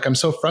things like, I'm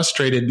so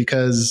frustrated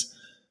because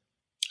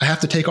I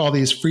have to take all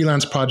these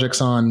freelance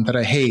projects on that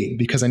I hate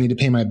because I need to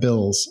pay my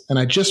bills. And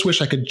I just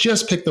wish I could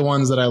just pick the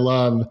ones that I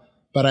love,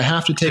 but I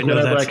have to take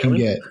whatever I can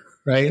get.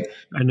 Right.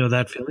 I know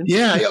that feeling.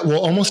 Yeah. Well,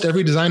 almost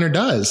every designer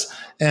does.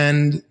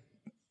 And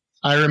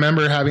I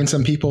remember having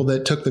some people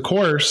that took the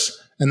course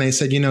and they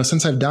said,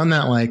 since I've done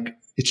that, like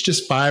it's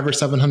just $500 or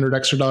 $700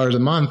 extra a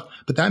month,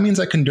 but that means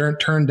I can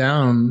turn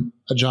down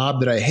a job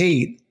that I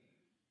hate.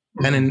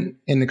 And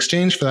in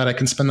exchange for that, I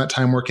can spend that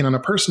time working on a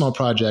personal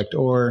project,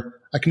 or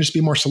I can just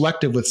be more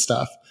selective with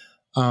stuff.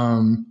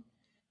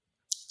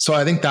 So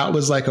I think that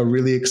was like a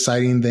really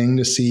exciting thing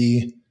to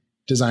see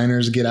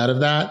designers get out of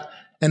that.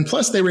 And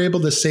plus they were able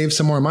to save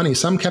some more money.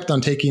 Some kept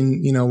on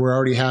taking, were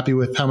already happy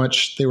with how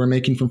much they were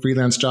making from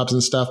freelance jobs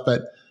and stuff,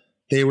 but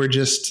they were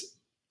just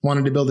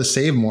wanted to be able to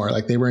save more.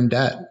 Like they were in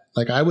debt.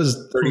 Like I was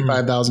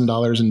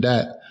 $35,000 in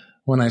debt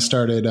when I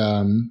started,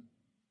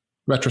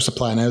 Retro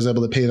Supply, and I was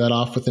able to pay that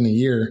off within a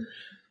year.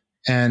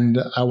 And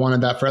I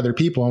wanted that for other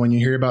people. And when you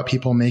hear about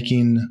people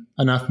making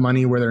enough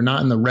money where they're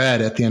not in the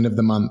red at the end of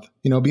the month,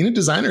 being a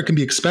designer can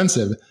be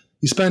expensive.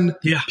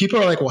 People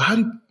are like, well, how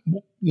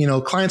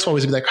do clients will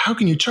always be like, how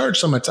can you charge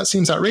so much? That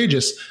seems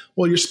outrageous.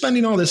 Well, you're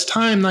spending all this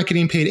time not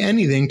getting paid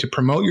anything to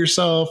promote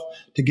yourself,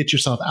 to get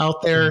yourself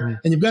out there,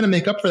 and you've got to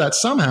make up for that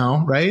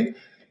somehow, right?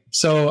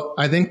 So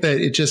I think that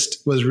it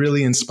just was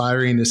really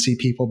inspiring to see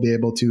people be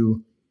able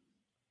to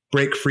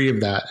break free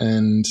of that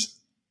and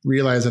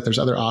realize that there's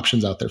other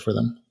options out there for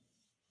them.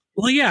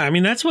 Well, yeah,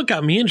 that's what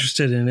got me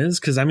interested in it, is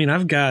because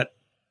I've got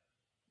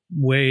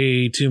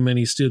way too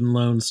many student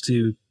loans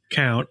to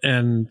count,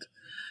 and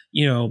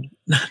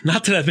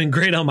not that I've been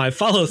great on my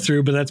follow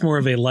through, but that's more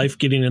of a life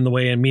getting in the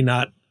way and me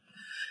not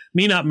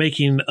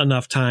making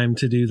enough time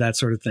to do that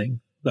sort of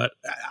thing. But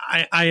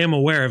I am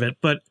aware of it.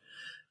 But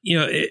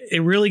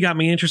it really got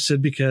me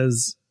interested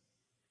because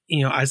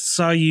I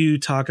saw you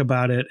talk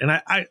about it, and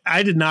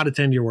I did not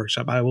attend your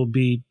workshop. I will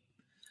be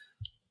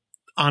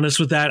honest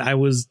with that.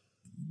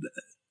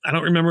 I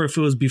don't remember if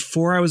it was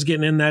before I was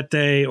getting in that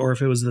day or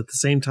if it was at the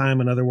same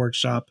time another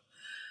workshop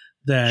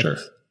that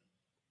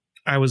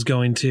I was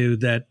going to,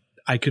 that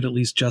I could at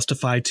least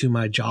justify to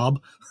my job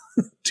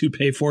to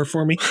pay for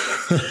me.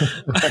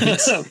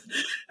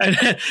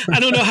 I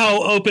don't know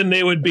how open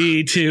they would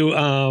be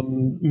to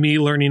me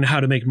learning how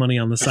to make money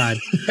on the side.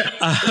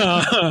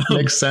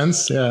 Makes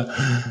sense. Yeah.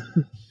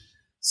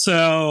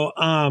 So,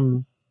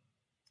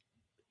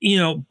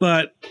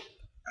 but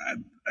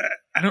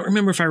I don't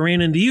remember if I ran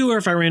into you or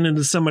if I ran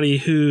into somebody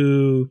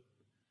who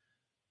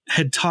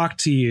had talked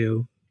to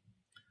you.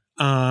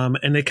 And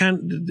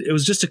it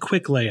was just a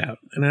quick layout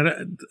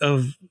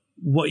of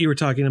what you were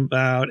talking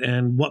about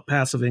and what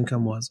passive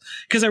income was.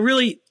 Because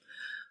I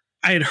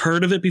had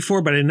heard of it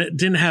before, but I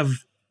didn't have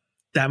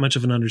that much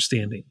of an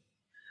understanding.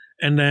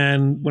 And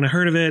then when I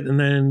heard of it, and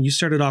then you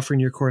started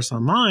offering your course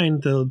online,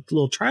 the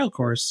little trial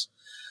course,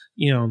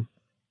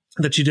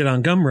 that you did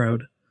on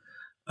Gumroad,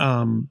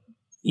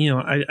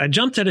 I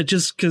jumped at it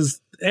just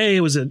because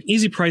it was an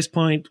easy price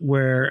point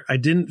where I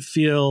didn't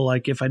feel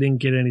like if I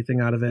didn't get anything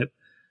out of it,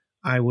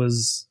 I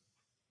was,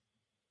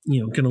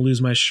 going to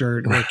lose my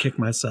shirt or kick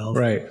myself.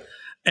 Right.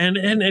 And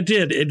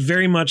it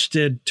very much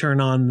did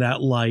turn on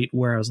that light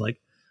where I was like,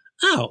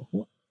 oh,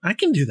 well, I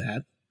can do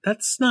that.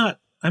 That's not,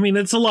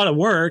 it's a lot of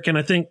work. And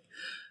I think,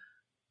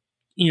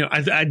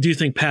 I do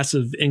think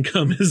passive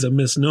income is a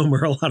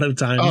misnomer a lot of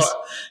times,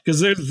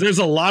 because there's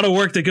a lot of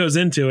work that goes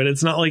into it.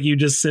 It's not like you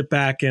just sit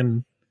back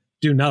and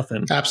do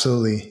nothing.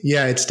 Absolutely.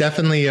 Yeah, it's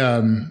definitely,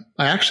 I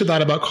actually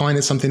thought about calling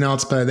it something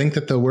else, but I think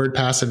that the word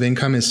passive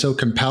income is so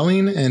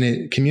compelling, and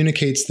it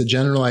communicates the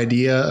general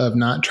idea of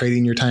not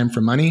trading your time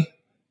for money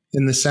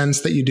in the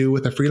sense that you do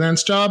with a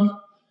freelance job.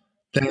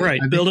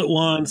 Right. Build it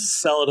once,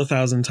 sell it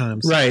 1,000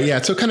 times. Right.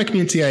 Yeah. So it kind of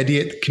communicates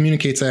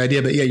the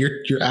idea, but yeah,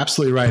 you're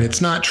absolutely right.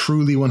 It's not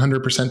truly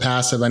 100%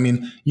 passive.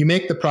 You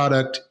make the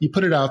product, you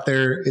put it out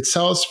there, it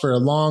sells for a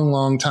long,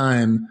 long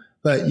time,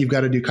 but you've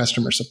got to do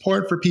customer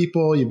support for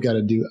people. You've got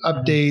to do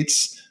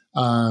updates.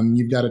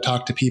 You've got to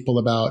talk to people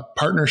about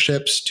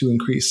partnerships to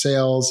increase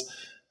sales.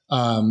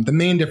 The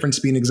main difference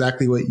being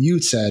exactly what you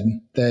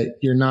said, that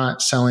you're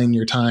not selling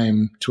your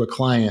time to a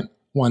client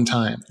one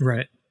time.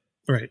 Right.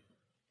 Right.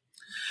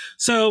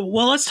 So,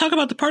 well, let's talk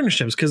about the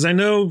partnerships, because I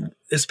know,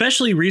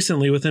 especially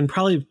recently, within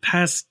probably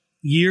past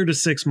year to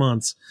 6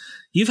 months,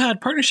 you've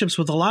had partnerships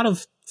with a lot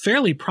of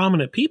fairly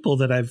prominent people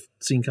that I've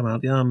seen come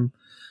out.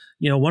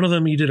 One of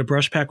them, you did a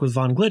brush pack with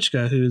Von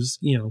Glitchka, who's,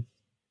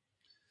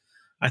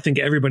 I think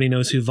everybody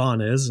knows who Von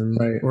is, and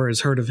or has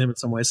heard of him in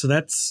some way. So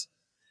that's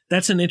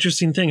an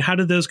interesting thing. How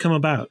did those come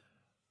about?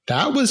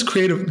 That was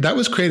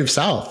Creative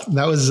South.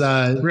 That was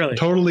really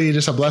totally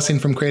just a blessing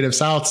from Creative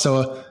South.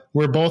 So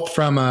we're both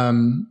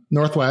from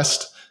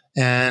Northwest,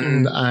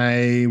 and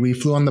we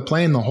flew on the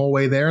plane the whole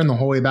way there and the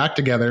whole way back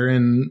together,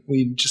 and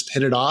we just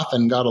hit it off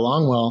and got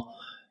along well.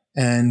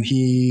 And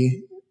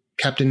he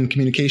kept in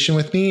communication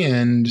with me,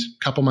 and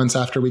a couple months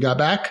after we got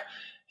back,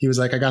 he was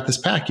like, I got this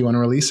pack. You want to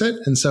release it?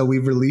 And so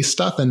we've released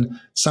stuff, and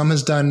some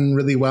has done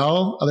really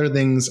well. Other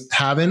things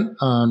haven't.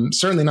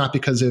 Certainly not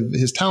because of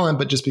his talent,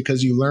 but just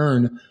because you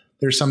learn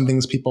there's some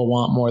things people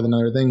want more than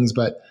other things.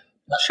 But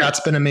that's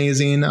been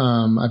amazing.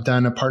 I've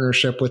done a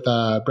partnership with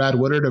Brad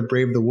Woodard of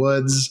Brave the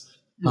Woods,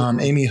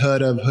 Amy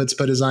Hood of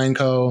Hoodspud Design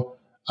Co.,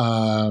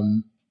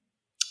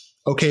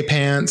 OK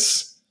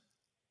Pants,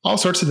 all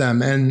sorts of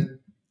them. And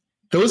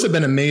those have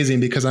been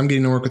amazing because I'm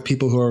getting to work with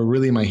people who are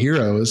really my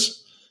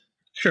heroes.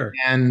 Sure.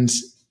 And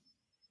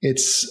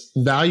it's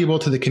valuable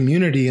to the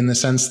community in the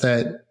sense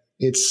that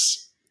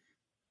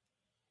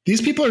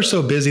these people are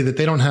so busy that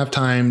they don't have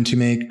time to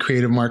make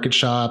creative market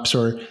shops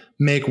or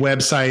make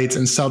websites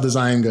and sell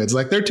design goods.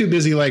 Like, they're too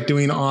busy, like,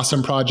 doing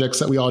awesome projects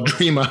that we all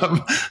dream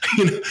of,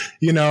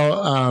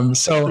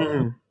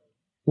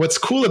 What's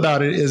cool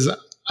about it is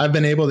I've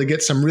been able to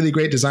get some really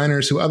great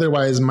designers who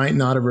otherwise might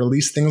not have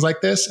released things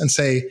like this and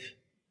say,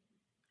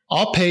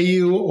 I'll pay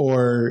you,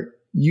 or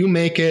you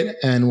make it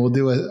and we'll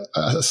do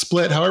a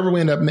split. However we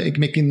end up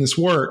making this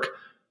work,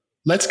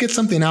 let's get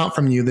something out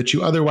from you that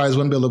you otherwise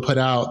wouldn't be able to put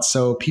out,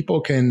 so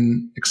people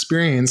can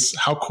experience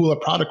how cool a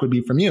product would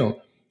be from you.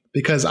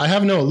 Because I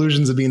have no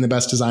illusions of being the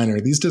best designer.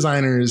 These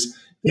designers,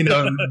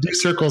 do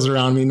circles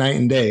around me night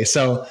and day.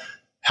 So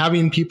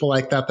having people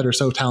like that are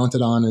so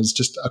talented on is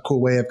just a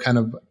cool way of kind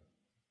of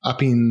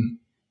upping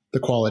the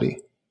quality.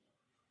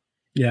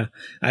 Yeah,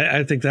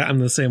 I think that I'm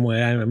the same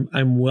way.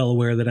 I'm well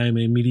aware that I'm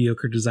a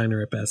mediocre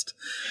designer at best.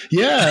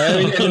 Yeah,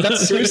 and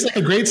that's seriously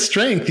a great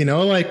strength,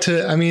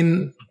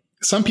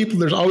 some people,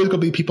 there's always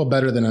going to be people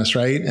better than us,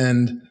 right?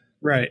 And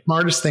the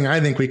smartest thing I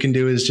think we can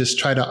do is just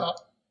try to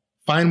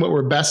find what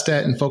we're best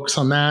at and focus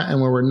on that,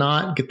 and where we're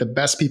not, get the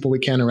best people we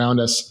can around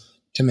us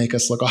to make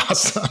us look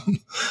awesome.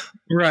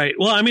 Right.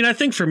 Well, I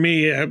think for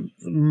me,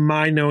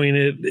 my knowing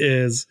it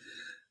is,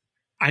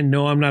 I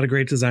know I'm not a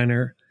great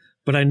designer,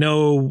 but I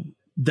know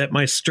that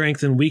my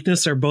strength and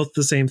weakness are both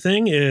the same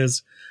thing.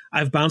 Is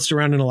I've bounced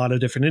around in a lot of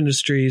different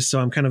industries,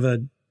 so I'm kind of a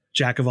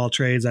jack of all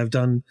trades. I've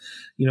done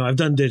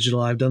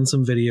digital, I've done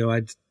some video,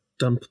 I've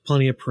done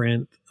plenty of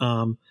print.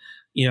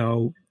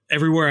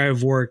 Everywhere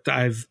I've worked,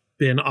 I've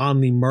been on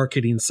the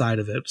marketing side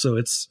of it. So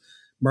it's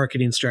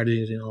marketing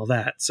strategies and all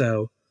that.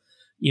 So,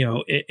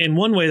 in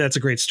one way that's a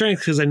great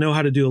strength because I know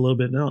how to do a little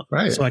bit now.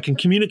 Right. So I can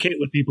communicate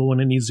with people when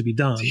it needs to be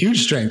done. It's a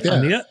huge strength.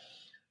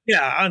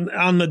 Yeah.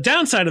 On the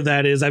downside of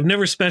that is I've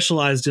never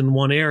specialized in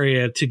one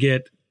area to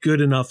get good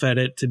enough at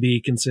it to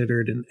be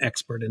considered an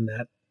expert in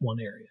that one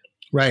area.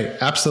 Right.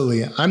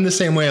 Absolutely. I'm the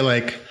same way.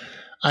 Like,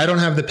 I don't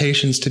have the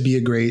patience to be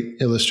a great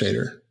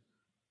illustrator.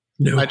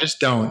 No, I just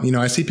don't.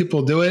 I see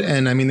people do it,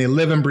 and they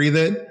live and breathe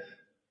it.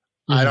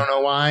 Mm-hmm. I don't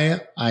know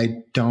why.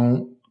 I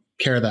don't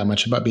care that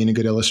much about being a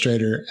good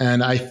illustrator.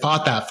 And I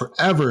fought that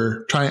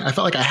forever. I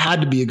felt like I had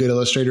to be a good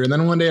illustrator. And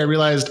then one day I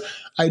realized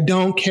I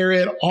don't care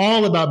at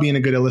all about being a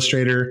good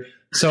illustrator.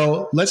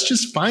 So let's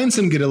just find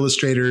some good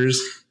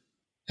illustrators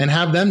and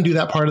have them do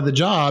that part of the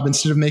job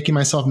instead of making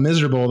myself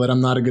miserable that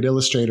I'm not a good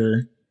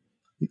illustrator.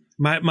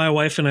 My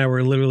wife and I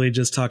were literally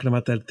just talking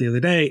about that the other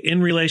day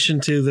in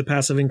relation to the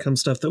passive income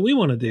stuff that we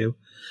want to do.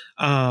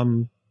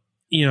 Because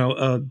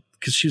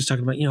she was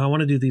talking about, I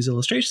want to do these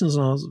illustrations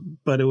and all,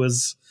 but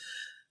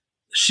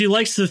she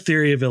likes the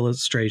theory of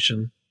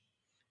illustration,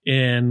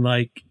 and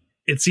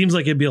it seems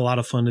like it'd be a lot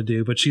of fun to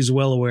do, but she's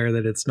well aware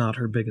that it's not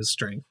her biggest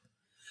strength.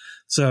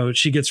 So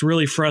she gets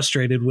really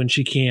frustrated when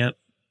she can't,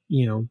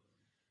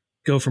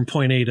 go from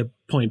point A to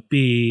point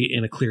B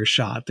in a clear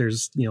shot.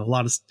 There's, a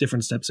lot of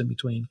different steps in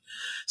between.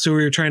 So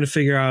we were trying to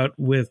figure out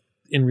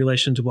in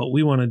relation to what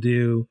we want to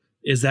do,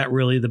 is that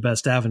really the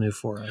best avenue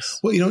for us?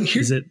 Well,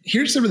 here's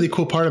the really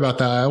cool part about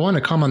that. I want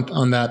to comment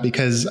on that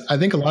because I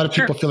think a lot of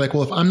people feel like,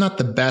 well, if I'm not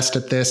the best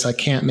at this, I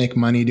can't make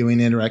money doing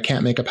it, or I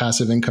can't make a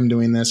passive income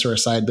doing this, or a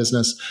side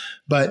business.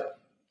 But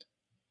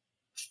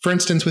for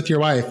instance, with your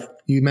wife,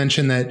 you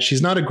mentioned that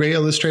she's not a great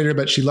illustrator,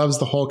 but she loves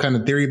the whole kind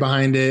of theory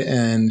behind it.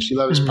 And she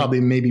loves probably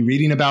maybe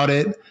reading about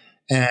it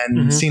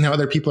and seeing how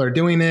other people are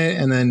doing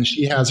it. And then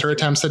she has her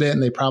attempts at it,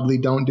 and they probably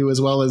don't do as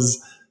well as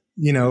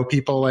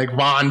people like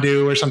Von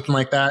do or something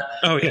like that.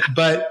 Oh yeah.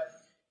 But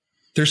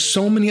there's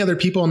so many other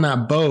people in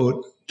that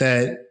boat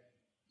that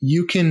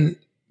you can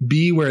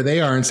be where they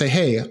are and say,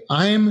 hey,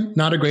 I'm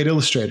not a great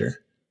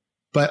illustrator,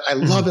 but I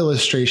love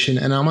illustration,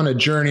 and I'm on a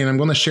journey, and I'm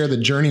going to share the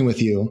journey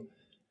with you.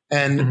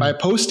 And by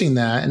posting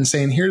that and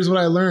saying, here's what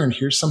I learned,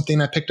 here's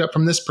something I picked up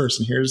from this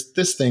person, here's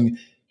this thing,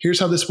 here's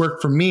how this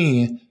worked for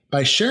me,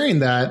 by sharing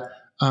that,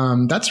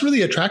 that's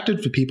really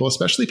attractive for people,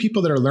 especially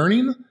people that are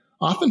learning.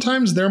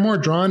 Oftentimes they're more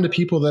drawn to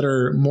people that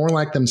are more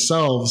like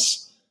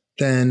themselves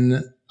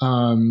than,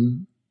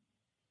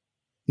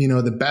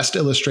 the best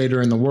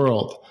illustrator in the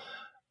world.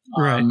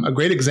 Right. A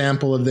great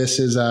example of this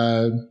is,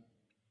 I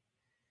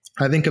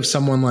think of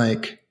someone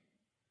like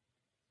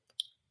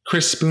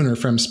Chris Spooner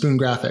from Spoon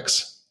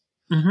Graphics.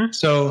 Mm-hmm.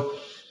 So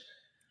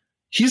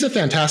he's a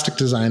fantastic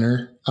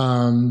designer.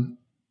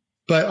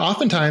 But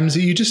oftentimes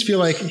you just feel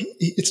like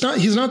he's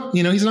not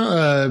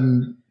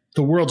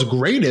the world's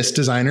greatest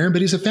designer,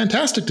 but he's a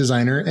fantastic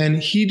designer. And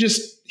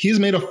he's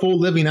made a full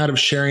living out of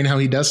sharing how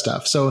he does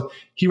stuff. So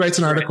he writes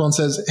an article and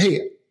says,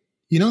 hey,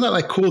 you know that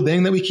like cool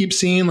thing that we keep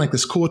seeing, like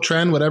this cool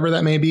trend, whatever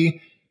that may be,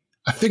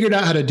 I figured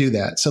out how to do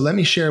that. So let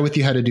me share with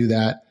you how to do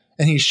that.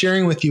 And he's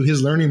sharing with you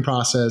his learning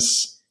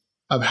process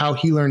of how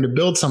he learned to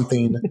build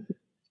something.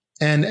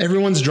 And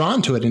everyone's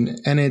drawn to it.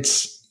 And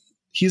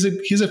he's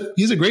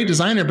a great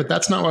designer, but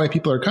that's not why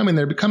people are coming.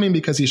 They're coming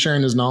because he's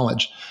sharing his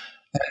knowledge.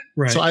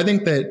 Right. So I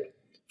think that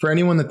for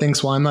anyone that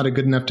thinks, well, I'm not a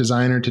good enough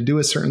designer to do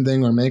a certain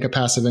thing or make a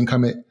passive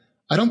income,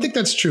 I don't think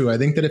that's true. I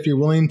think that if you're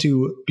willing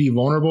to be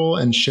vulnerable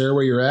and share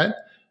where you're at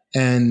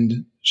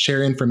and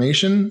share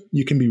information,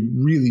 you can be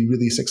really,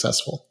 really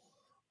successful.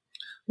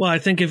 Well, I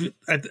think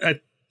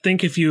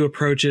if you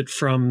approach it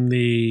from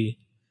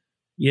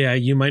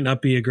you might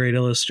not be a great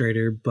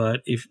illustrator,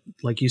 but if,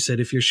 like you said,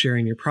 if you're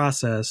sharing your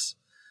process,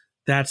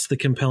 that's the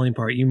compelling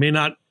part. You may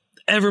not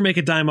ever make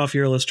a dime off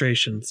your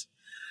illustrations,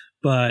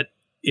 but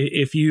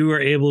if you are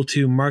able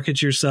to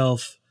market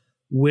yourself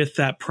with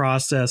that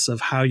process of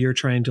how you're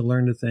trying to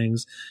learn the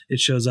things, it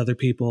shows other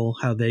people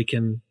how they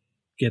can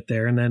get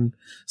there. And then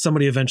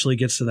somebody eventually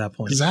gets to that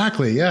point.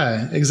 Exactly.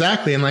 Yeah,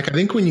 exactly. And like, I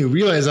think when you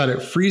realize that,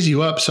 it frees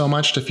you up so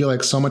much to feel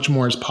like so much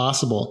more is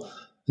possible.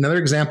 Another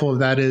example of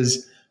that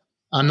is,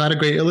 I'm not a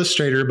great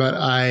illustrator, but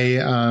I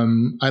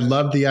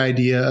love the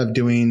idea of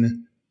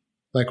doing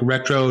like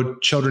retro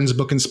children's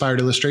book inspired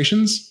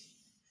illustrations,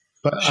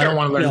 but sure. I don't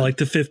want to learn like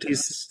the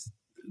 50s.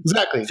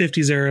 Exactly.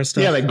 50s era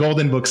stuff. Yeah. Like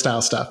golden book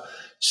style stuff.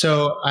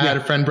 So I had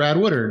a friend, Brad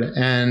Woodard,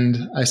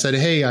 and I said,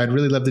 hey, I'd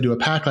really love to do a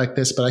pack like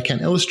this, but I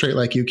can't illustrate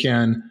like you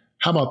can.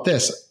 How about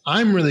this?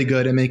 I'm really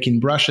good at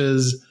making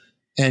brushes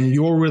and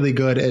you're really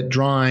good at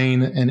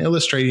drawing and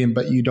illustrating,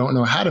 but you don't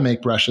know how to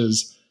make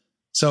brushes.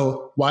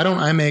 So why don't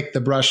I make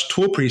the brush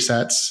tool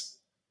presets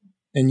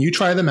and you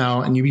try them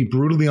out and you be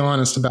brutally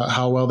honest about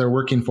how well they're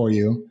working for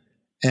you.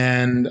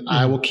 And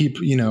I will keep,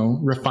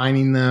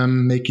 refining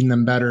them, making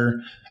them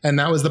better. And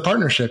that was the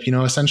partnership.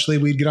 Essentially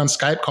we'd get on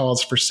Skype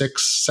calls for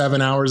 6-7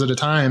 hours at a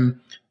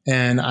time.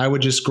 And I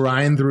would just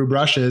grind through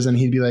brushes and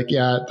he'd be like,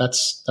 yeah,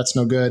 that's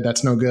no good.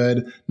 That's no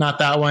good. Not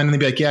that one. And he'd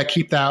be like, yeah,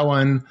 keep that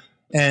one.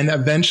 And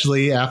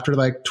eventually after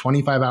like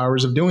 25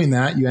 hours of doing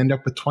that, you end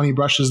up with 20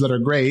 brushes that are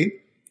great.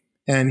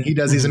 And he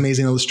does these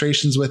amazing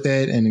illustrations with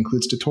it and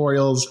includes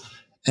tutorials.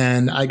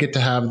 And I get to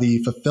have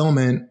the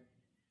fulfillment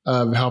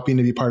of helping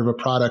to be part of a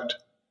product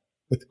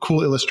with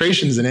cool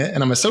illustrations in it.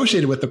 And I'm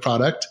associated with the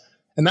product.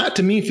 And that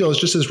to me feels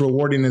just as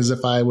rewarding as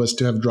if I was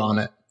to have drawn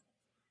it.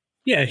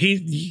 Yeah,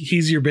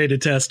 he's your beta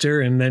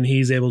tester. And then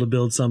he's able to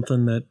build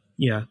something that,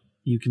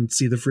 you can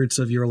see the fruits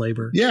of your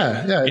labor.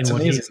 Yeah. It's in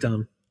what amazing. He's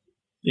done.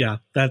 Yeah,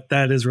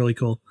 that is really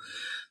cool.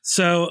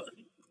 So,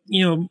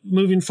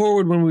 moving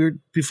forward,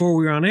 before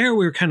we were on air,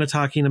 we were kind of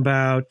talking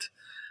about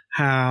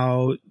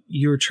how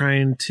you were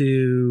trying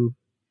to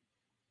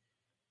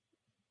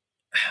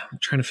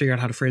figure out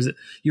how to phrase it.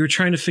 You were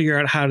trying to figure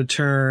out how to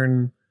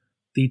turn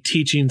the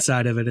teaching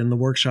side of it and the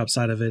workshop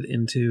side of it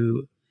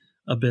into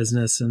a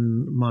business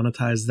and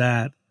monetize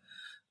that.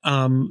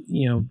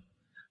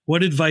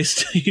 What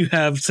advice do you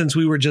have, since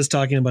we were just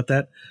talking about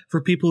that, for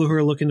people who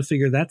are looking to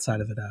figure that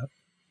side of it out?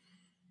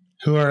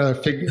 Who are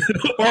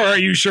or are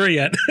you sure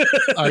yet?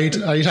 Are you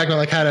talking about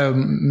like how to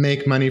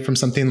make money from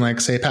something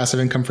like, say, passive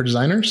income for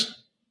designers?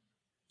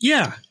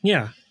 Yeah.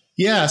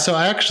 So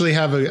I actually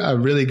have a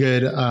really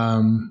good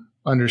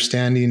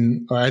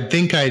understanding, or I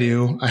think I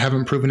do. I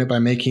haven't proven it by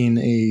making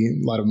a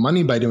lot of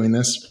money by doing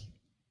this,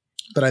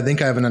 but I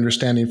think I have an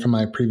understanding from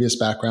my previous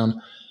background.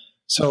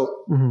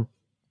 So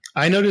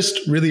I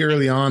noticed really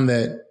early on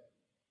that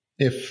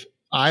if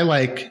I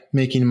like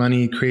making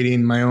money,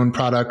 creating my own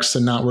products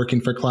and not working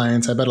for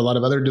clients, I bet a lot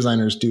of other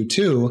designers do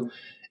too.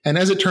 And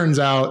as it turns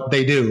out,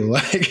 they do.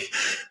 Like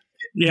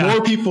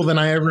more people than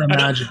I ever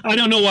imagined. I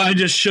don't know why I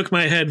just shook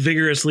my head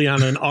vigorously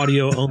on an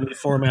audio only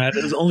format.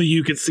 It was only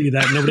you could see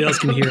that. Nobody else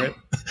can hear it.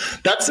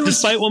 That's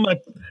despite what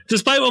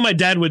my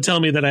dad would tell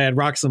me that I had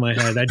rocks in my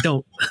head. I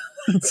don't.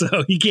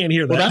 So you can't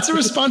hear that. Well, that's a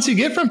response you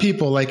get from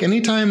people. Like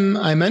anytime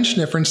I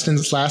mention it, for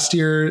instance, last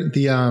year,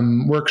 the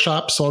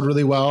workshop sold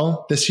really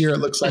well. This year, it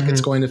looks like it's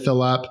going to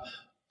fill up.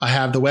 I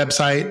have the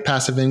website,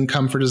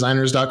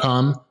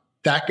 passiveincomefordesigners.com.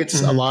 That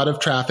gets a lot of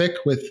traffic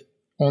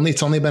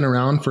it's only been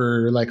around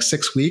for like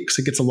 6 weeks.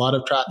 It gets a lot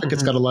of traffic.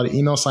 It's got a lot of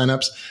email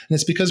signups, and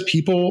it's because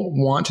people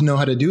want to know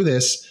how to do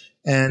this.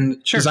 And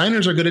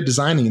designers are good at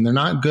designing. They're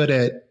not good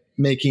at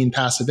making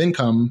passive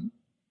income,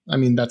 I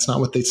mean, that's not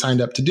what they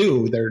signed up to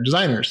do. They're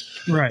designers.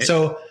 Right.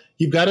 So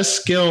you've got a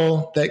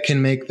skill that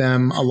can make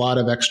them a lot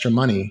of extra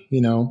money,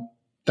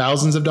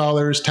 thousands of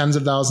dollars, tens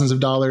of thousands of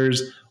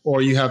dollars,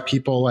 or you have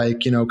people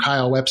like,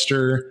 Kyle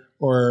Webster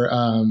or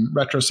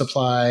Retro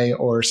Supply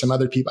or some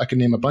other people. I can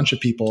name a bunch of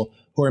people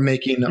who are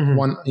making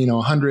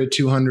 100,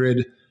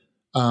 200.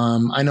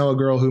 I know a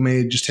girl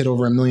who just hit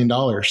over $1 million.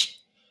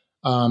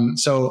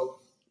 So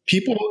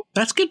people,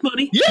 that's good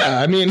money.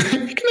 Yeah. I mean, if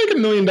you can make $1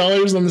 million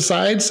on the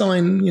side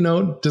selling,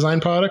 design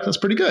products, that's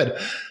pretty good.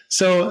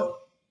 So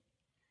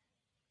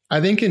I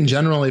think in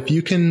general, if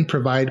you can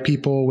provide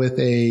people with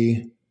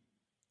a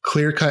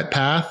clear-cut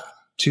path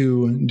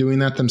to doing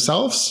that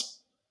themselves,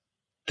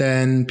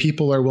 then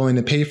people are willing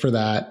to pay for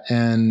that.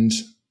 And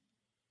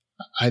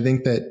I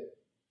think that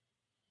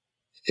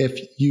if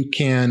you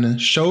can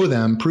show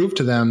them, prove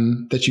to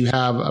them that you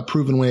have a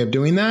proven way of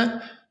doing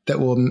that, that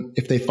will,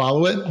 if they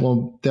follow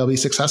it, they'll be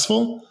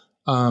successful.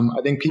 I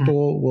think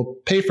people will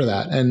pay for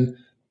that. And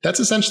that's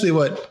essentially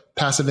what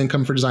passive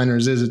income for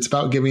designers is. It's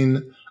about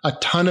giving a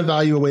ton of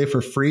value away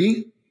for free.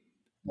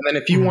 And then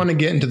if you want to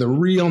get into the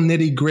real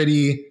nitty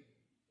gritty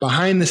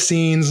behind the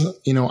scenes,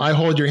 I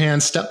hold your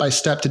hand step by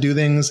step to do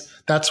things.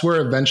 That's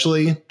where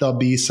eventually there'll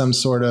be some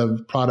sort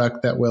of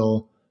product that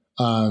will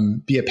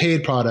be a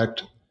paid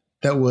product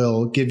that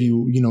will give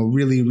you,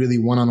 really, really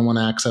one-on-one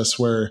access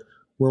where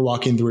we're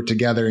walking through it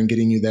together and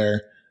getting you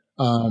there.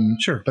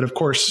 Sure. But of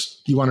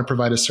course, you want to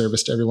provide a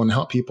service to everyone to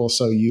help people.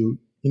 So you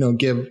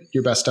give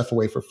your best stuff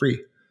away for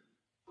free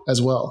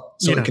as well.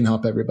 So it can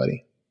help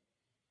everybody.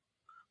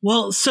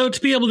 Well, so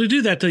to be able to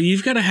do that, though,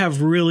 you've got to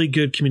have really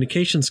good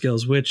communication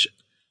skills, which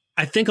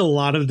I think a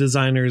lot of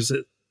designers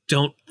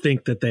don't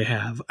think that they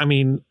have. I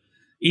mean,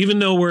 even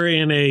though we're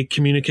in a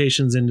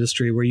communications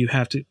industry where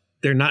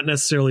they're not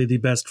necessarily the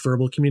best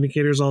verbal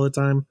communicators all the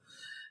time.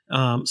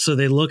 So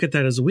they look at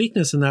that as a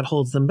weakness and that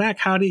holds them back.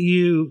 How do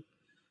you,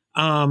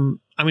 I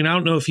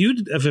don't know if you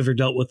have ever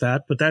dealt with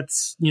that, but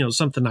that's,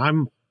 something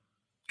I'm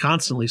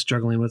constantly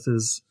struggling with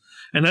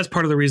and that's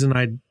part of the reason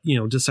I,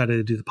 decided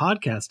to do the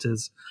podcast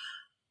is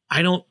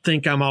I don't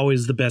think I'm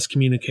always the best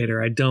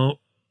communicator.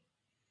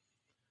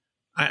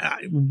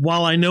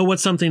 While I know what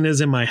something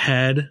is in my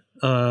head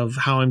of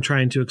how I'm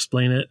trying to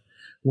explain it,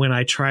 when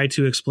I try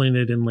to explain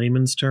it in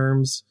layman's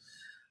terms,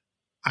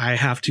 I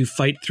have to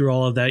fight through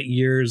all of that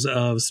years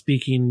of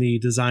speaking the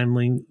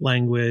design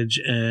language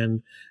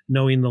and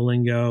knowing the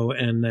lingo.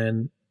 And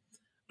then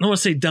I don't want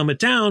to say dumb it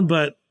down,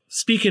 but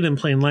speak it in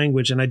plain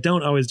language. And I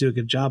don't always do a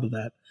good job of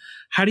that.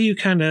 How do you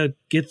kind of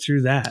get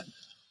through that?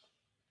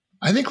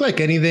 I think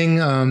like anything,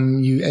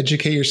 you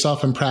educate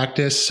yourself and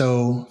practice.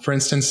 So for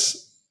instance,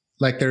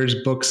 like there's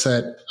books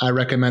that I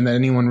recommend that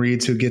anyone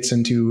reads who gets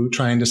into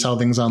trying to sell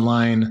things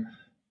online.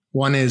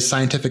 One is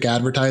Scientific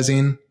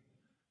Advertising.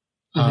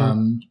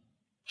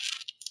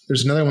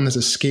 There's another one that's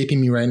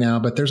escaping me right now,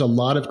 but there's a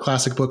lot of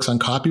classic books on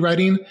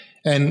copywriting.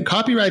 And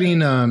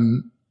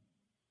copywriting,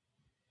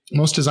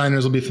 most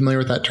designers will be familiar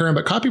with that term,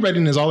 but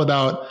copywriting is all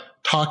about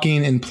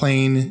talking in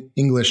plain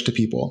English to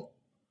people.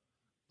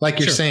 Like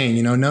you're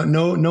saying, no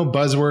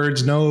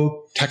buzzwords,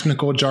 no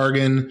technical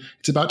jargon.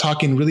 It's about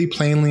talking really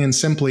plainly and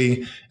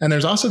simply. And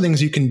there's also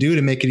things you can do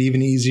to make it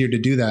even easier to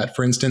do that.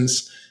 For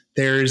instance,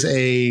 there's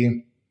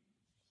a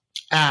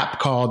app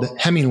called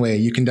Hemingway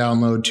you can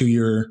download to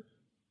your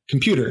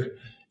computer.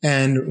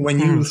 And when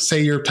you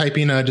say you're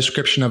typing a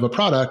description of a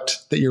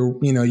product that you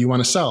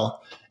want to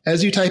sell,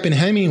 as you type in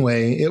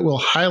Hemingway, it will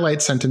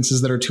highlight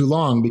sentences that are too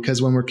long,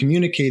 because when we're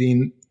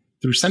communicating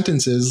through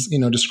sentences,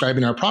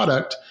 describing our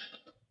product,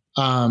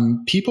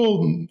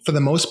 people, for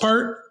the most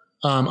part,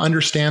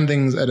 understand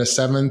things at a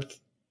 7th,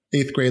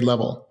 8th grade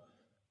level,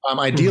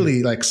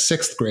 ideally like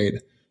 6th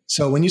grade.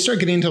 So when you start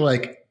getting to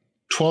like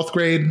 12th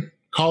grade,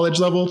 college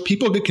level,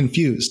 people get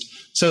confused.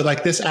 So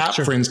like this app,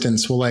 for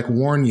instance, will like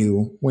warn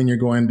you when you're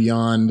going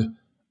beyond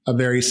a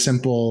very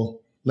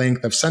simple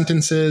length of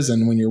sentences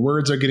and when your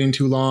words are getting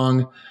too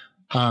long.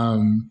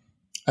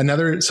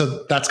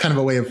 So that's kind of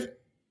a way of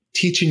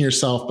teaching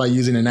yourself by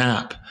using an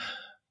app.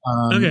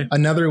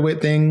 Another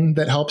thing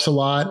that helps a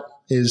lot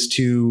is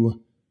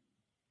to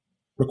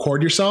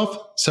record yourself.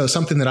 So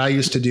something that I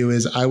used to do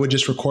is I would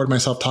just record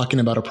myself talking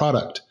about a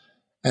product,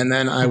 and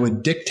then I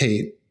would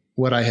dictate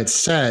what I had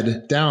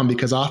said down,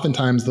 because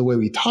oftentimes the way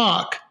we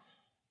talk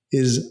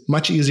is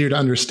much easier to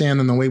understand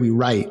than the way we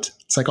write.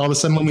 It's like all of a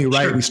sudden when we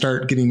write, we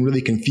start getting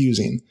really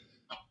confusing.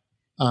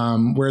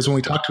 Whereas when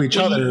we talk to each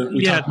other,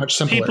 we talk much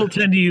simpler. People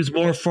tend to use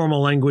more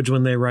formal language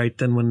when they write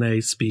than when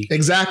they speak.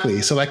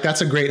 Exactly. So like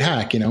that's a great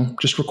hack,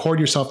 just record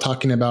yourself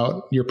talking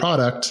about your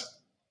product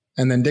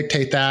and then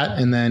dictate that.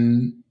 And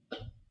then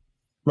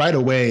right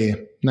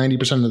away,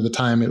 90% of the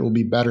time, it will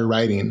be better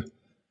writing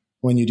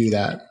when you do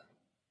that.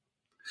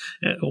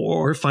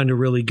 Or find a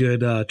really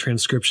good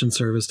transcription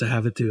service to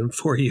have it do it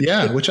for you.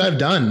 Yeah, which I've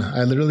done.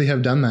 I literally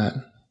have done that.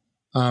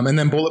 And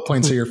then bullet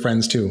points are your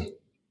friends too.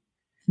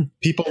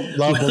 People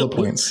love bullet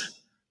points.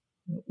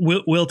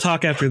 We'll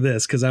talk after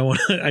this because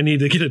I need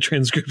to get a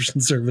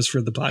transcription service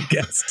for the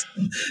podcast.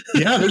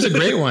 Yeah, there's a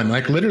great one.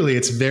 Like literally,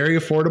 it's very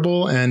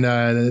affordable and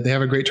they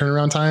have a great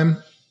turnaround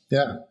time.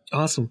 Yeah,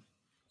 awesome,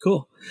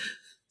 cool.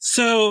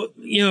 So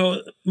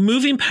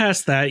moving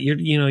past that,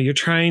 you're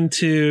trying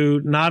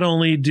to not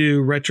only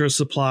do Retro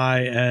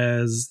Supply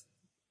as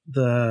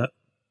the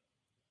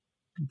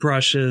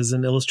brushes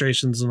and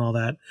illustrations and all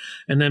that,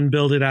 and then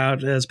build it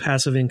out as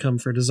passive income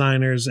for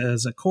designers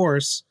as a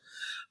course.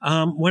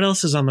 What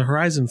else is on the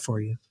horizon for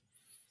you?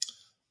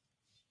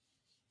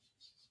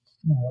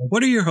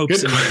 What are your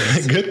hopes?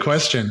 Good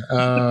question.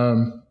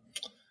 Well,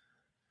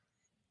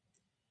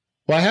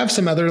 I have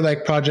some other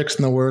like projects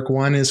in the work.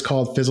 One is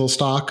called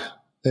Fizzlestock.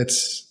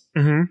 That's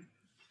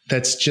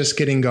just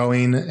getting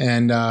going,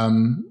 and I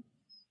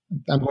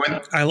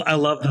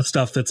love the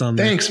stuff that's on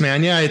there. Thanks,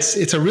 man. Yeah,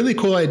 it's a really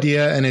cool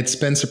idea, and it's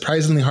been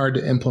surprisingly hard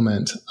to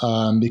implement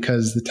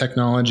because the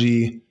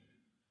technology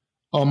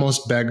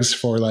almost begs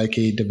for like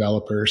a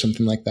developer or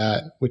something like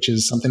that, which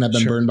is something I've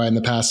been burned by in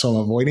the past, so I'm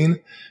avoiding.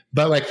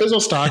 But like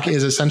Fizzlestock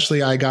is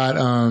essentially I got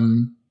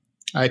an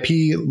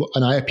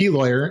IP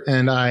lawyer,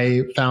 and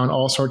I found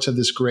all sorts of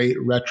this great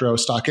retro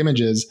stock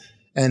images,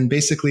 and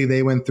basically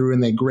they went through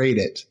and they grade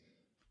it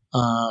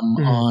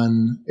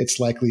on its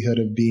likelihood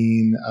of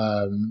being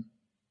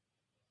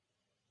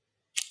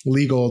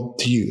legal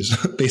to use,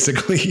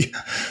 basically.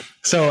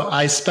 So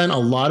I spent a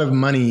lot of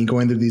money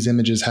going through these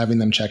images, having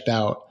them checked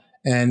out.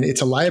 And it's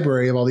a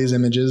library of all these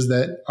images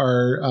that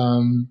are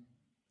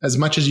as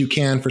much as you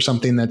can for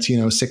something that's,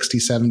 60,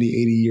 70,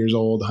 80 years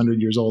old,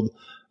 100 years old.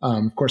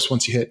 Of course,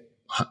 once you hit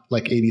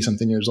like 80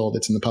 something years old,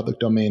 it's in the public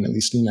domain, at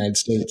least in the United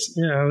States.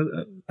 Yeah,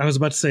 I was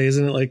about to say,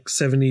 isn't it like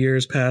 70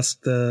 years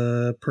past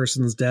the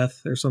person's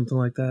death or something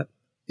like that?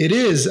 It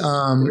is.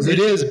 It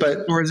is,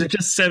 but... Or is it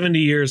just 70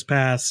 years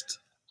past?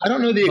 I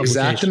don't know the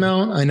exact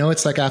amount. I know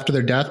it's like after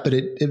their death, but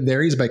it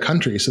varies by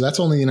country. So that's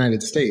only the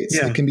United States.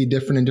 Yeah. It can be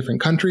different in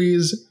different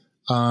countries.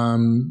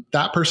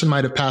 That person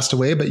might have passed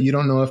away, but you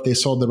don't know if they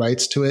sold the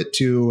rights to it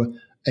to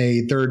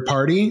a third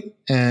party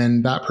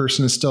and that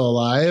person is still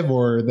alive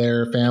or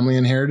their family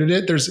inherited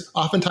it. There's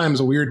oftentimes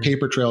weird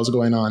paper trails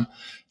going on.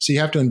 So you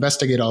have to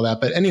investigate all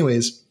that. But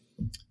anyways,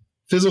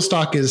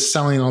 Fizzlestock is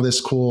selling all this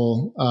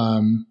cool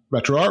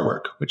retro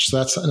artwork, so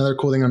that's another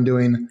cool thing I'm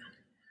doing.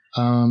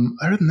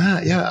 Other than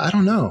that, yeah, I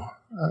don't know.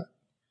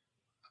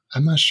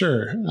 I'm not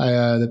sure.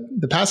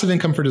 The passive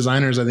income for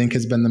designers, I think,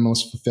 has been the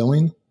most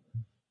fulfilling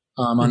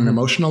on an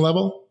emotional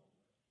level,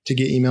 to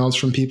get emails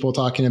from people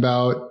talking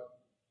about,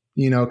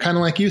 kind of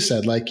like you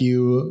said, like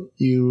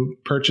you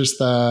purchased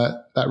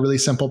that really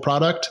simple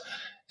product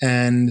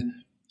and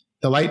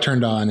the light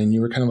turned on and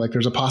you were kind of like,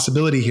 there's a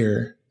possibility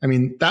here. I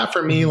mean, that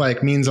for me,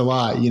 like means a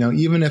lot,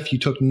 even if you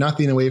took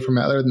nothing away from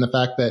it other than the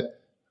fact that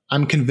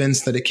I'm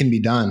convinced that it can be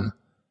done.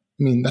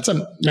 I mean, that's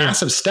a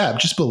massive step.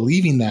 Just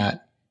believing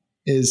that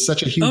is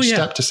such a huge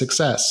step to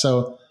success.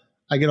 So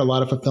I get a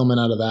lot of fulfillment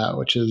out of that,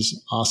 which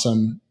is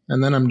awesome.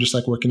 And then I'm just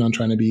like working on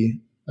trying to be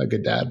a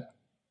good dad.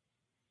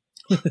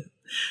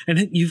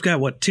 And you've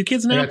got what, 2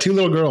 kids now? I got 2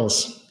 little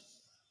girls.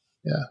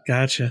 Yeah.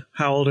 Gotcha.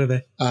 How old are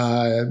they?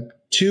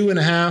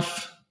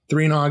 2.5,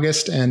 3 in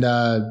August. And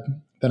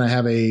then I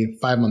have a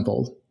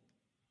 5-month-old.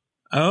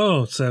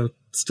 Oh, so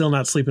still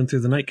not sleeping through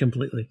the night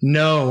completely.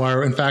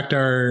 No, in fact,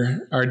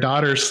 our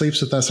daughter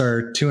sleeps with us.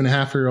 Our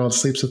 2.5-year-old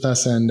sleeps with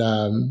us. And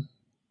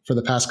for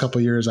the past couple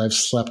of years, I've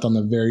slept on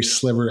the very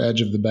sliver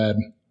edge of the bed,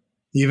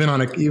 even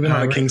on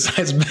a king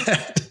size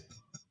bed.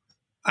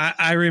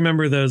 I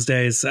remember those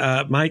days.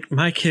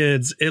 My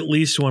kids, at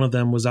least one of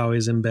them was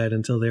always in bed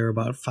until they were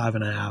about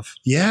 5.5.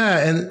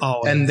 Yeah.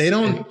 And they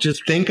don't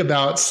just think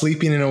about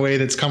sleeping in a way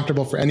that's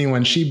comfortable for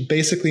anyone. She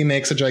basically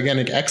makes a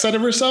gigantic X out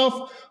of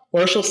herself,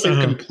 or she'll sleep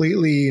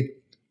completely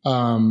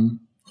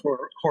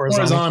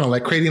horizontal,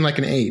 like creating like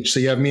an H. So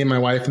you have me and my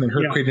wife, and then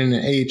her creating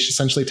an H,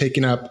 essentially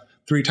taking up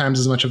 3 times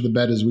as much of the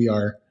bed as we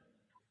are.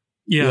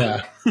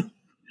 Yeah.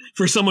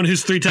 For someone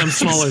who's 3 times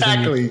smaller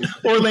than you.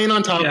 Or laying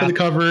on top of the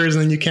covers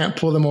and then you can't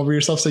pull them over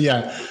yourself. So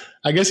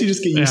I guess you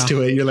just get used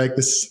to it. You're like,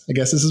 I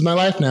guess this is my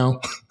life now.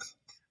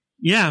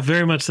 Yeah,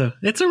 very much so.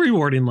 It's a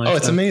rewarding life. Oh,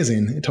 it's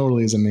amazing. It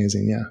totally is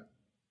amazing. Yeah.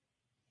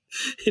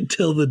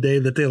 Until the day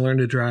that they learn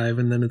to drive,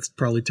 and then it's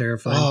probably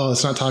terrifying. Oh,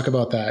 let's not talk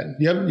about that.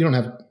 You don't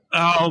have.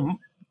 Mine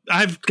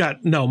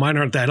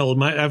aren't that old.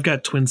 I've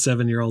got twin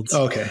 7-year-olds.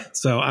 Oh, okay.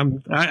 So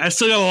I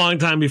still got a long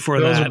time before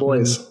Those that. Those are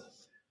boys.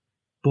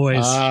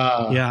 Boys.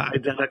 Yeah,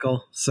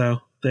 identical. So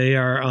they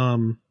are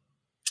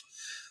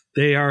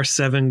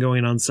 7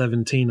 going on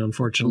 17,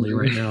 unfortunately,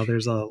 right now.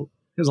 There's a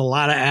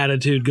lot of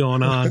attitude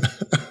going on.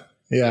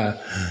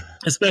 Yeah.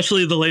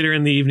 Especially the later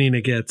in the evening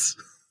it gets.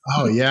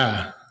 Oh,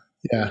 yeah.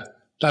 Yeah.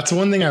 That's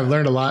one thing I've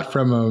learned a lot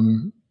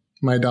from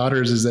my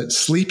daughters, is that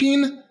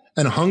sleeping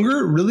and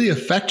hunger really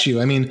affect you.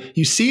 I mean,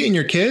 you see it in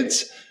your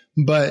kids,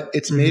 but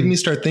it's made me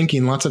start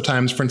thinking lots of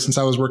times. For instance,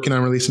 I was working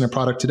on releasing a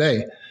product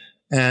today,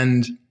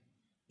 and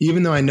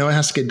even though I know it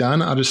has to get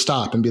done, I'll just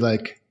stop and be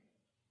like,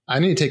 I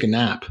need to take a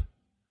nap.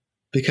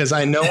 because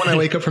I know when I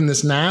wake up from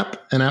this nap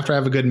and after I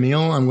have a good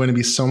meal, I'm going to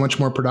be so much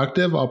more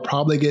productive. I'll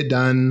probably get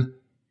done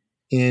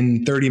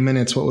in 30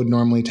 minutes what would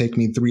normally take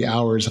me 3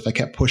 hours if I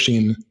kept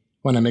pushing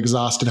when I'm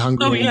exhausted,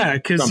 hungry. Oh yeah,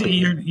 because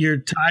you're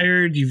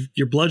tired,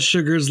 your blood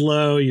sugar's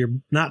low, you're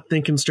not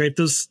thinking straight.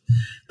 Those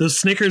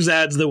Snickers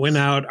ads that went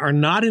out are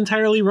not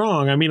entirely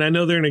wrong. I mean, I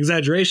know they're an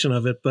exaggeration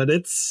of it, but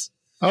it's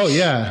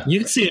you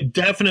can see a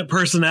definite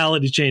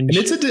personality change.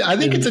 And I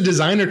think it's a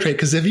designer trait,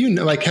 because if you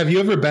have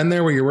you ever been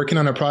there where you're working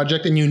on a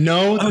project and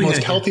the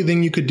most healthy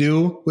thing you could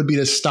do would be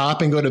to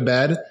stop and go to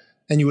bed,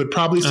 and you would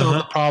probably solve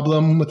the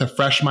problem with a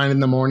fresh mind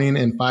in the morning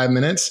in 5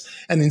 minutes,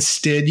 and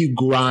instead you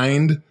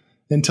grind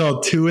until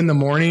 2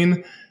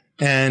 a.m.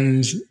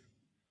 And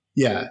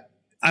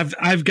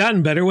I've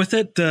gotten better with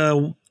it.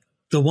 The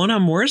one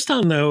I'm worst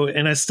on though,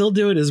 and I still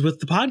do it, is with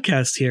the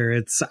podcast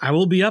here. I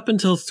will be up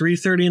until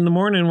 3:30 in the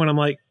morning when I'm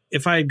like,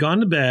 if I had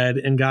gone to bed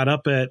and got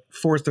up at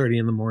 4:30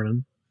 in the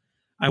morning,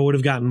 I would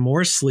have gotten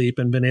more sleep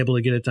and been able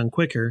to get it done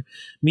quicker.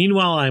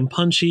 Meanwhile, I'm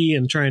punchy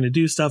and trying to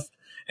do stuff.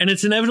 And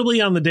it's inevitably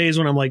on the days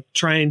when I'm like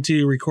trying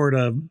to record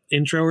a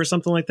intro or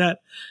something like that.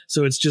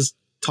 So it's just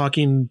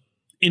talking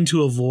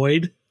into a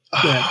void.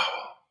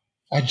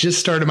 I just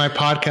started my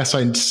podcast, so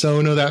I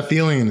so know that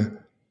feeling.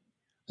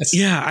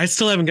 I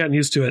still haven't gotten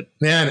used to it.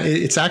 Man,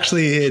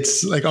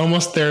 it's like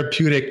almost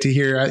therapeutic to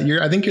hear.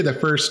 I think you're the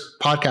first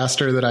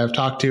podcaster that I've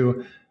talked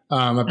to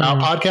about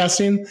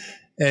podcasting.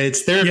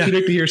 It's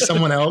therapeutic to hear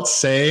someone else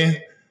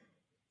say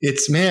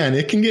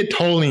it can get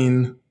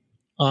tolling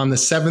on the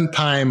 7th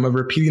time of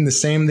repeating the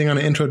same thing on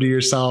an intro to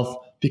yourself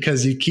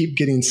because you keep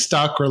getting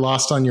stuck or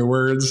lost on your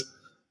words.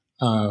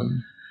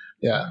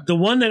 The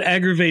one that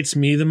aggravates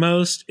me the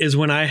most is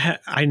when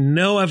I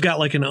know I've got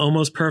like an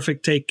almost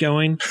perfect take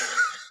going,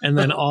 and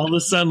then all of a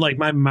sudden like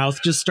my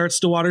mouth just starts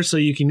to water, so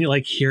you can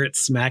like hear it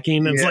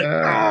smacking. And it's like,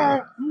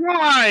 oh,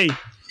 why?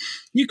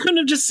 You couldn't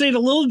have just stayed a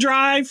little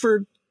dry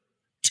for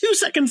 2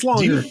 seconds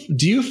longer.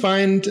 Do you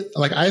find,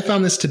 like, I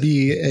found this to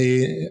be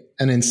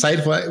an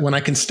insightful, when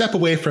I can step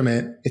away from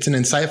it, it's an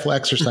insightful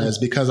exercise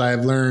because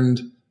I've learned,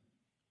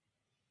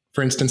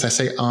 for instance, I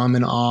say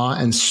and ah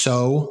and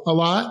so a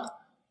lot.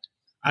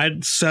 Are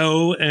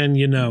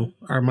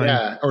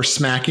my or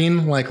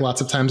smacking. Like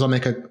lots of times I'll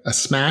make a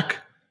smack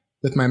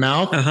with my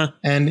mouth,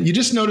 and you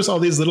just notice all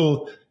these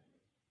little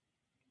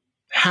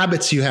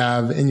habits you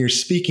have in your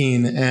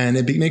speaking, and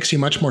it makes you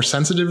much more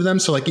sensitive to them.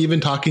 So like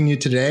even talking to you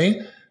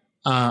today,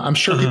 I'm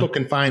sure people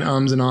can find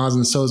ums and ahs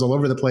and so's all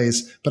over the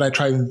place, but I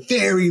try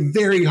very,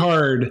 very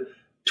hard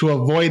to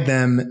avoid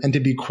them and to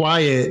be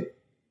quiet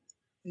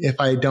if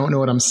I don't know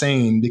what I'm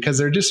saying, because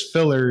they're just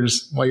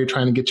fillers while you're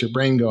trying to get your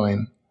brain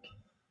going.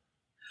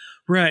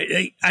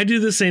 Right. I do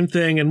the same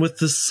thing. And with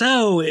the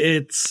so,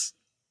 it's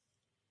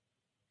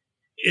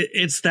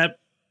that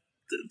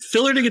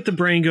filler to get the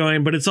brain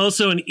going, but it's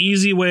also an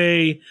easy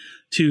way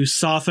to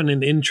soften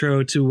an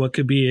intro to what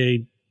could be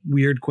a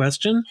weird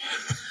question.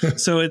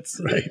 So it's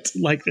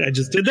like I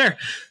just did there.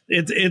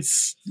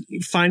 It's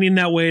finding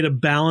that way to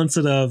balance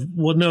it of,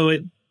 well, no,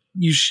 and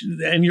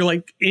you're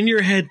like in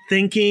your head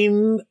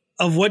thinking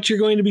of what you're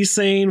going to be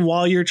saying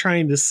while you're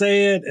trying to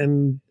say it,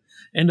 and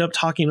end up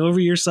talking over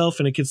yourself,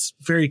 and it gets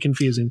very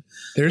confusing.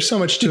 There's so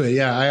much to it.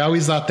 Yeah. I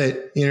always thought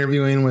that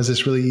interviewing was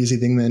this really easy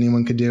thing that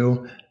anyone could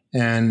do.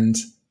 And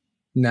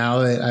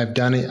now that I've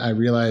done it, I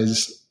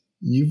realize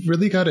you've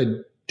really got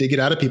to dig it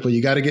out of people.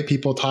 You got to get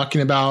people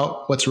talking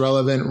about what's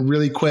relevant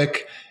really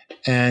quick,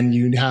 and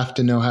you have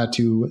to know how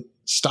to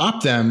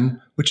stop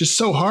them, which is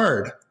so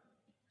hard.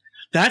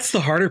 That's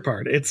the harder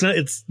part. That's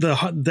the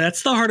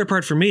harder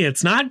part for me.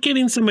 It's not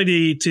getting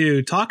somebody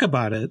to talk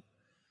about it.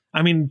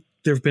 I mean,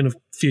 there have been a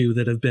few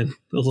that have been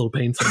a little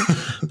painful,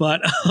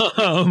 but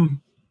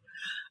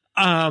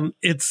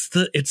it's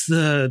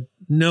the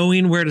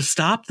knowing where to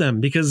stop them,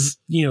 because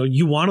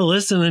you want to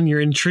listen and you're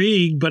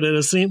intrigued, but at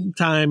the same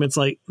time it's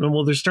like,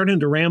 well, they're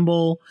starting to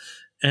ramble,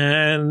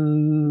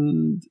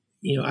 and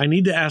I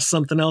need to ask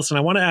something else, and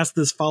I want to ask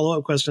this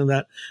follow-up question of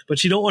that,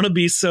 but you don't want to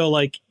be so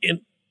like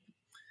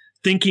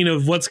thinking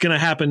of what's going to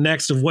happen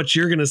next, of what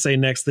you're going to say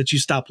next, that you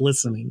stop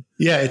listening.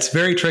 Yeah, it's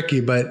very tricky,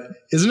 but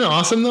isn't it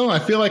awesome though? I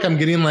feel like I'm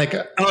getting like,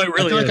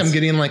 I'm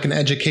getting like an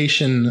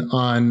education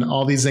on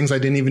all these things I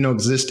didn't even know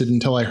existed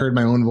until I heard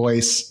my own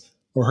voice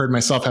or heard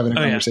myself having a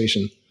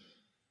conversation.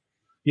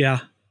 Yeah,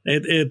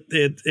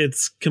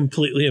 it's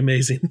completely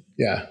amazing.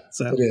 Yeah,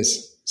 so it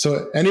is.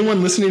 So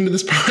anyone listening to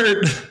this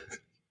part,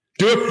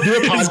 do a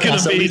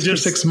podcast at least for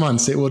 6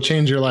 months. It will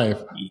change your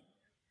life.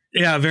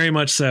 Yeah, very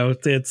much so.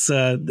 It's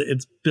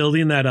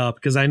building that up,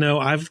 because I know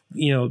I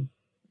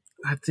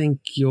think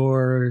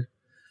you're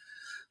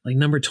like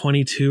number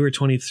 22 or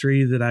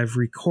 23 that I've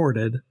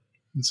recorded.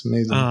 That's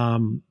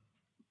amazing.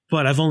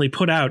 But I've only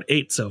put out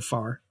 8 so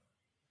far.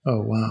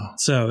 Oh, wow.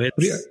 So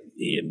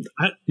you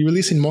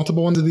releasing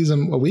multiple ones of these a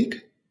week?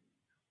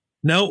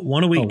 No,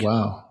 one a week. Oh,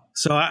 wow.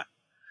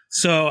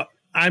 So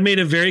I made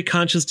a very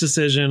conscious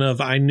decision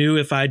of, I knew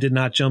if I did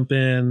not jump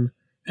in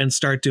and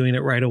start doing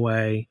it right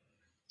away,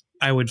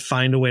 I would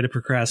find a way to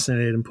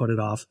procrastinate and put it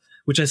off,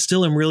 which I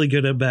still am really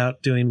good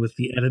about doing with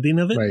the editing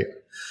of it. Right.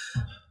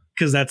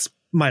 because that's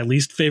my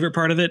least favorite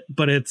part of it.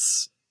 But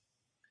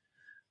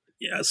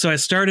so I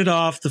started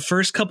off the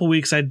first couple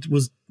weeks, I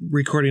was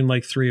recording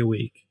like 3 a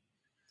week.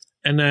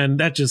 And then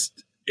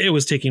it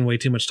was taking way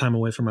too much time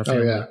away from my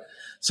family. Oh, yeah.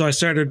 So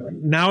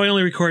now I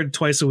only record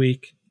twice a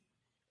week.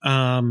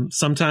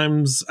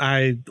 Sometimes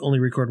I only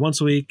record once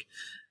a week,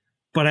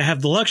 but I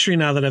have the luxury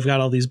now that I've got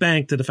all these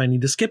banked that if I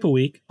need to skip a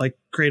week, like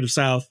Creative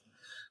South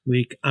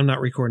week, I'm not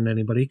recording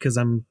anybody because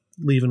I'm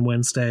leaving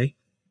Wednesday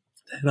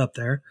to head up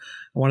there.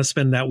 I want to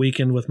spend that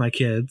weekend with my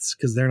kids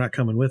because they're not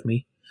coming with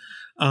me.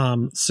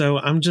 So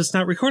I'm just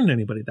not recording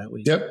anybody that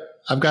week. Yep.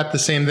 I've got the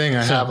same thing.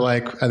 I have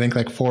I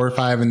think 4 or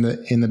 5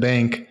 in the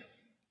bank.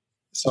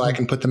 So I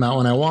can put them out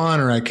when I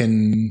want, or I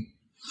can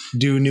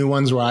do new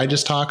ones where I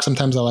just talk.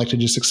 Sometimes I like to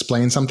just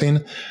explain something,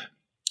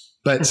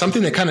 but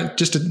something that kind of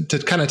just to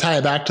kind of tie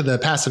it back to the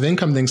passive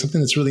income thing,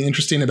 something that's really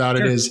interesting about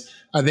it is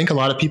I think a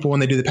lot of people,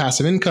 when they do the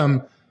passive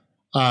income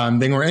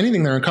thing or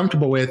anything they're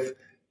uncomfortable with,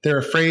 they're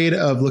afraid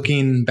of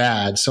looking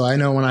bad. So I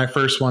know when I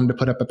first wanted to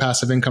put up a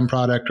passive income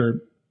product,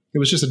 or it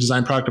was just a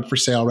design product up for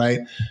sale, right?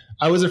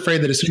 I was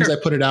afraid that as soon as I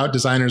put it out,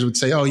 designers would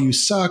say, oh, you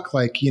suck.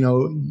 Like,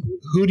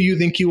 who do you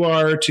think you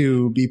are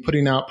to be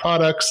putting out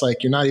products?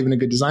 Like, you're not even a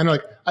good designer.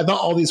 Like, I thought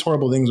all these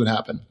horrible things would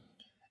happen.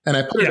 And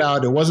I put it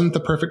out. It wasn't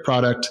the perfect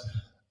product,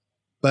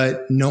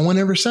 but no one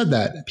ever said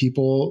that.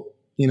 People,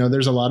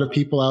 there's a lot of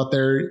people out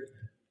there.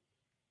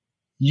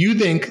 You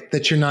think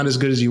that you're not as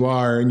good as you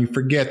are, and you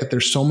forget that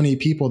there's so many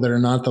people that are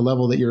not at the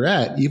level that you're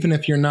at. Even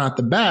if you're not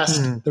the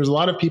best, there's a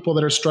lot of people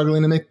that are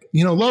struggling to make,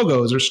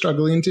 logos, or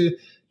struggling to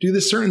do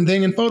this certain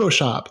thing in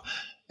Photoshop.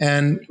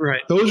 And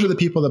those are the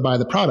people that buy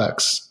the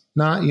products,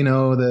 not,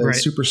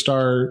 the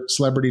superstar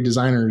celebrity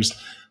designers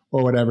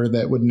or whatever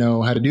that would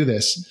know how to do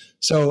this.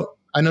 So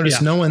I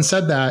noticed no one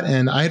said that.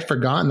 And I had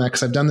forgotten that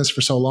because I've done this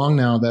for so long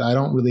now that I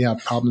don't really have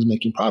problems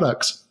making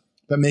products,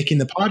 but making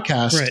the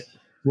podcast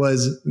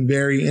was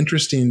very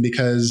interesting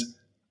because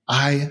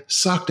I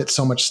sucked at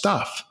so much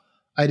stuff.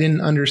 I didn't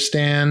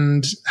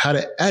understand how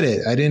to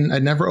edit.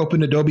 I'd never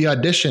opened Adobe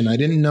Audition. I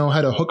didn't know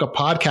how to hook a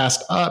podcast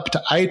up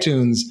to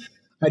iTunes.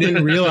 I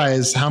didn't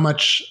realize how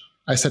much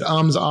I said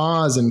ums,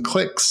 ahs, and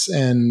clicks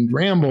and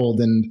rambled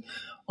and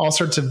all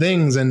sorts of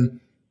things. And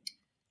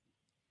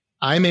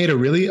I made a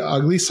really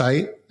ugly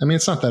site. I mean,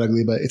 it's not that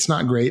ugly, but it's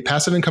not great.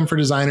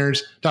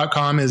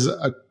 PassiveIncomeForDesigners.com is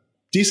a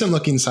decent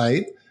looking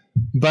site,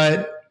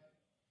 but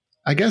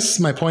I guess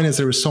my point is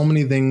there were so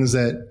many things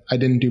that I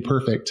didn't do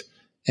perfect,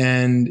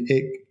 and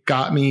it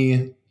got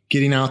me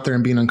getting out there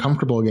and being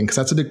uncomfortable again. Cause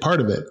that's a big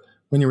part of it.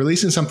 When you're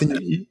releasing something,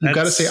 you've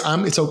got to say,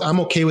 I'm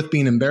okay with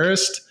being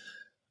embarrassed.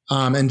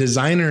 And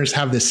designers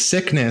have this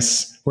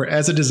sickness where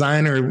as a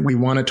designer, we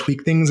want to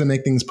tweak things and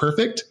make things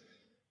perfect.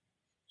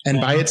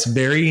 And by its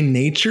very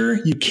nature,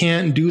 you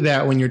can't do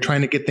that when you're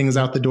trying to get things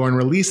out the door and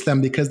release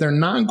them, because they're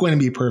not going to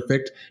be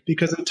perfect,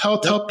 because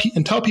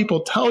until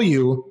people tell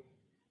you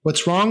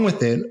what's wrong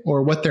with it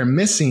or what they're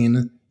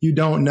missing, you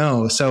don't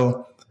know.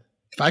 So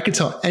if I could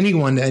tell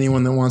anyone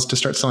that wants to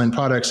start selling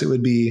products, it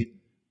would be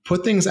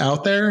put things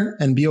out there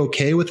and be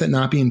okay with it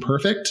not being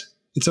perfect.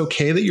 It's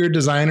okay that you're a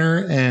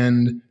designer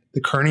and the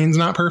kerning's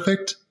not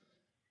perfect.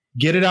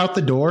 Get it out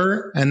the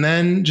door and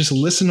then just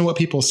listen to what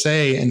people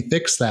say and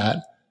fix that,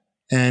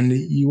 and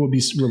you will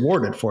be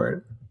rewarded for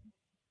it.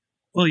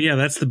 Well, yeah,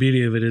 that's the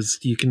beauty of it, is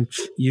you can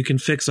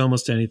fix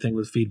almost anything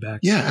with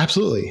feedback. Yeah,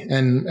 absolutely.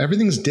 And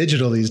everything's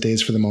digital these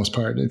days for the most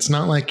part. It's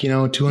not like,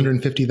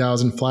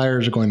 250,000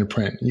 flyers are going to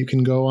print. You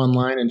can go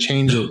online and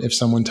change it if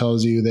someone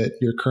tells you that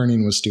your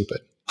kerning was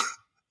stupid.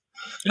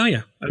 Oh,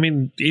 yeah. I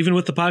mean, even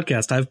with the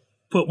podcast, I've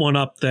put one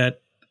up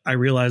that I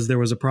realized there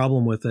was a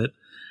problem with it,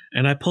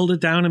 and I pulled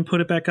it down and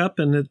put it back up,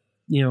 and it,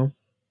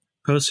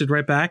 posted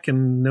right back,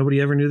 and nobody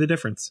ever knew the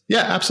difference.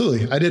 Yeah,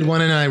 absolutely. I did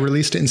one and I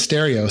released it in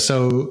stereo.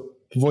 So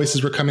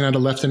voices were coming out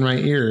of left and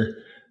right ear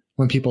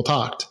when people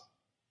talked.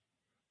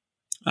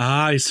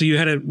 So you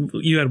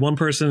had one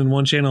person in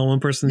one channel, one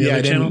person in the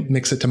other channel? I didn't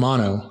mix it to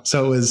mono.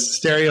 So it was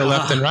stereo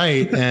left and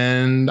right,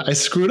 and I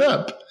screwed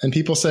up. And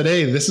people said,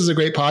 hey, this is a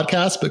great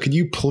podcast, but could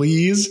you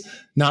please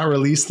not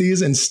release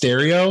these in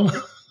stereo?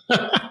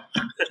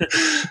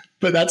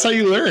 But that's how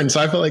you learn. So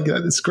I felt like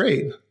it's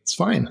great. It's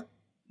fine.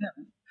 Yeah.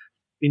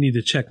 You need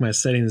to check my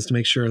settings to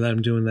make sure that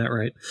I'm doing that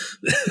right.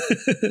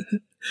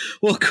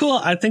 Well,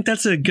 cool. I think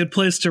that's a good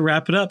place to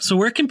wrap it up. So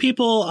where can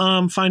people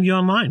find you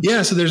online?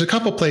 Yeah, so there's a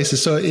couple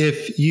places. So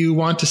if you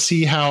want to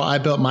see how I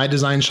built my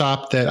design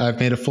shop that I've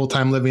made a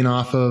full-time living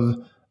off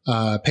of,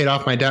 paid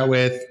off my debt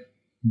with,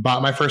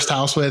 bought my first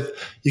house with,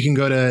 you can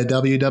go to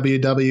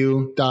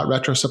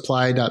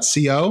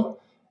www.retrosupply.co.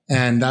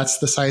 And that's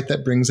the site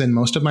that brings in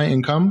most of my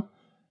income.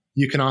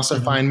 You can also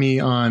find me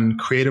on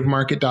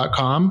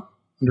creativemarket.com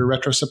under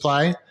Retro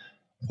Supply.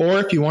 Or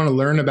if you want to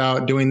learn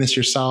about doing this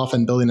yourself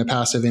and building a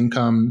passive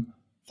income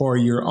for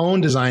your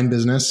own design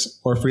business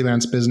or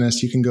freelance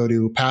business, you can go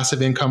to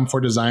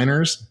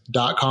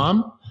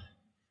passiveincomefordesigners.com.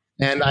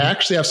 And I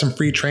actually have some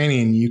free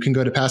training. You can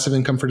go to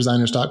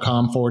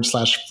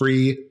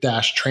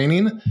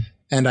passiveincomefordesigners.com/free-training.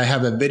 And I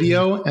have a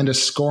video and a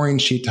scoring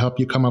sheet to help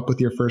you come up with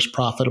your first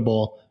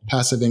profitable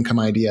passive income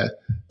idea.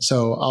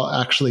 So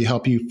I'll actually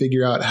help you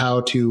figure out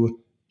how to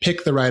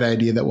pick the right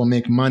idea that will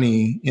make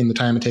money in the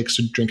time it takes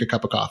to drink a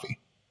cup of coffee.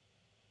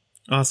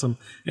 Awesome.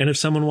 And if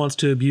someone wants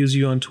to abuse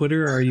you on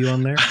Twitter, are you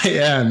on there? I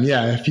am.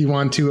 Yeah. If you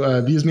want to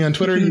abuse me on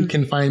Twitter, you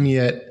can find me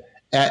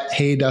at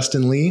Hey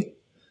Dustin Lee,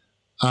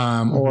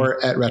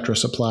 or at Retro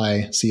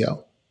Supply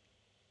CO.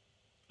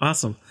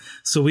 Awesome.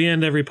 So we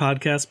end every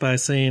podcast by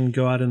saying,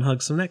 go out and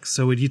hug some necks.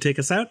 So would you take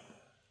us out?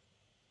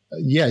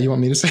 Yeah. You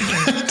want me to say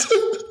that?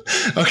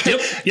 Okay.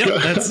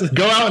 Yep.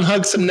 Go out and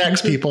hug some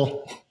necks,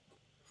 people.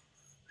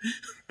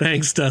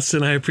 Thanks,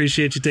 Dustin. I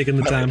appreciate you taking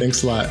the time.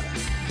 Thanks a lot.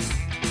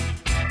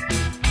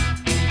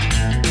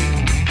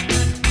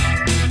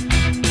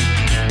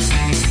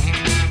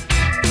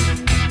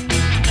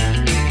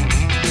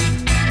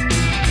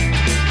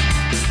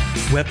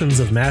 Weapons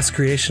of Mass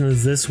Creation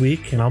is this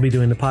week, and I'll be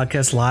doing the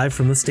podcast live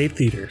from the State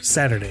Theater,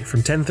 Saturday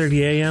from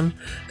 10:30 a.m.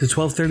 to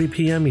 12:30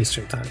 p.m.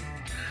 Eastern Time.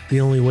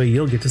 The only way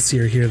you'll get to see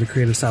or hear the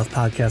Creative South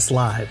podcast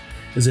live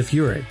is if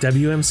you're at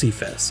WMC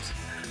Fest.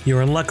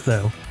 You're in luck,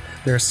 though.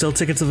 There are still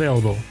tickets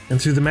available,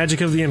 and through the magic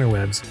of the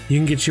interwebs, you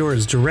can get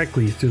yours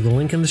directly through the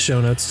link in the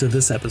show notes to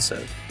this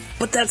episode.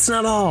 But that's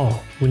not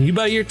all. When you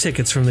buy your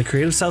tickets from the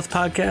Creative South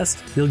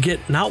podcast, you'll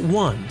get not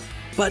one,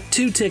 but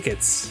 2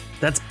 tickets.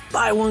 That's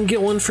buy one,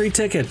 get one free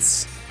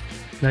tickets.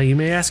 Now you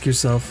may ask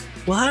yourself,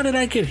 well, how did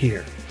I get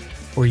here?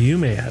 Or you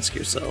may ask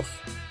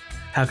yourself,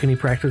 how can you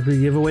practically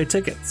give away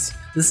tickets?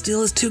 This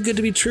deal is too good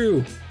to be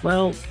true.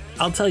 Well,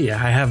 I'll tell you,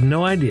 I have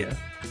no idea.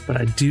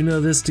 But I do know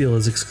this deal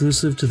is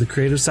exclusive to the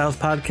Creative South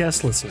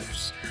podcast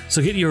listeners.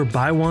 So get your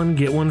buy one,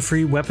 get one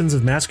free Weapons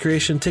of Mass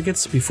Creation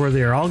tickets before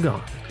they are all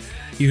gone.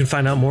 You can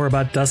find out more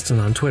about Dustin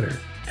on Twitter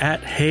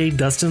at Hey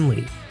Dustin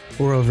Lee,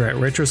 or over at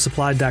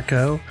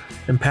retrosupply.co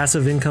and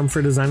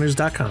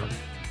passiveincomefordesigners.com.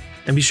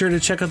 And be sure to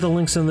check out the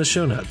links in the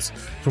show notes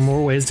for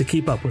more ways to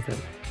keep up with him.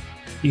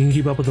 You can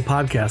keep up with the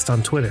podcast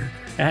on Twitter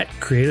at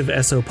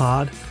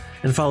CreativeSOPod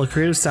and follow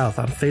Creative South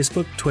on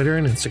Facebook, Twitter,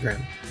 and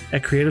Instagram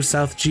at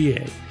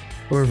CreativeSouthGA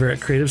or over at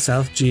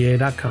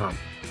CreativeSouthGA.com.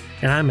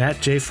 And I'm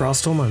at Jay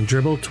Frostholm on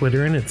Dribbble,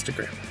 Twitter, and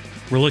Instagram.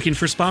 We're looking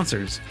for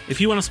sponsors.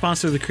 If you want to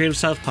sponsor the Creative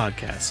South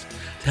podcast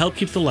to help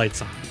keep the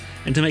lights on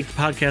and to make the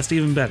podcast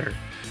even better,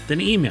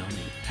 then email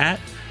me at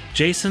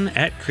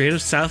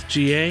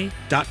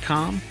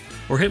jason@creativesouthga.com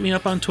or hit me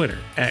up on Twitter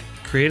at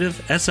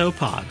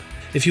CreativeSOPod.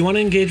 If you want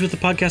to engage with the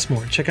podcast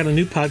more, check out a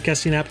new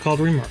podcasting app called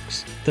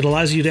Remarks that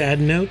allows you to add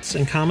notes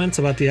and comments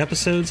about the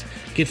episodes,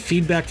 get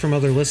feedback from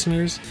other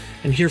listeners,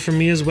 and hear from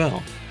me as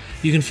well.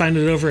 You can find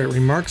it over at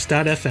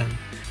remarks.fm.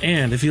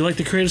 And if you like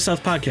the Creative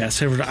South podcast,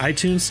 head over to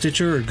iTunes,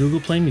 Stitcher, or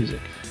Google Play Music.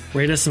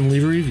 Rate us and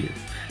leave a review.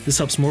 This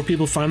helps more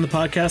people find the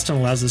podcast and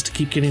allows us to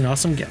keep getting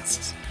awesome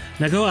guests.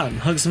 Now go out and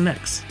hug some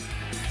necks.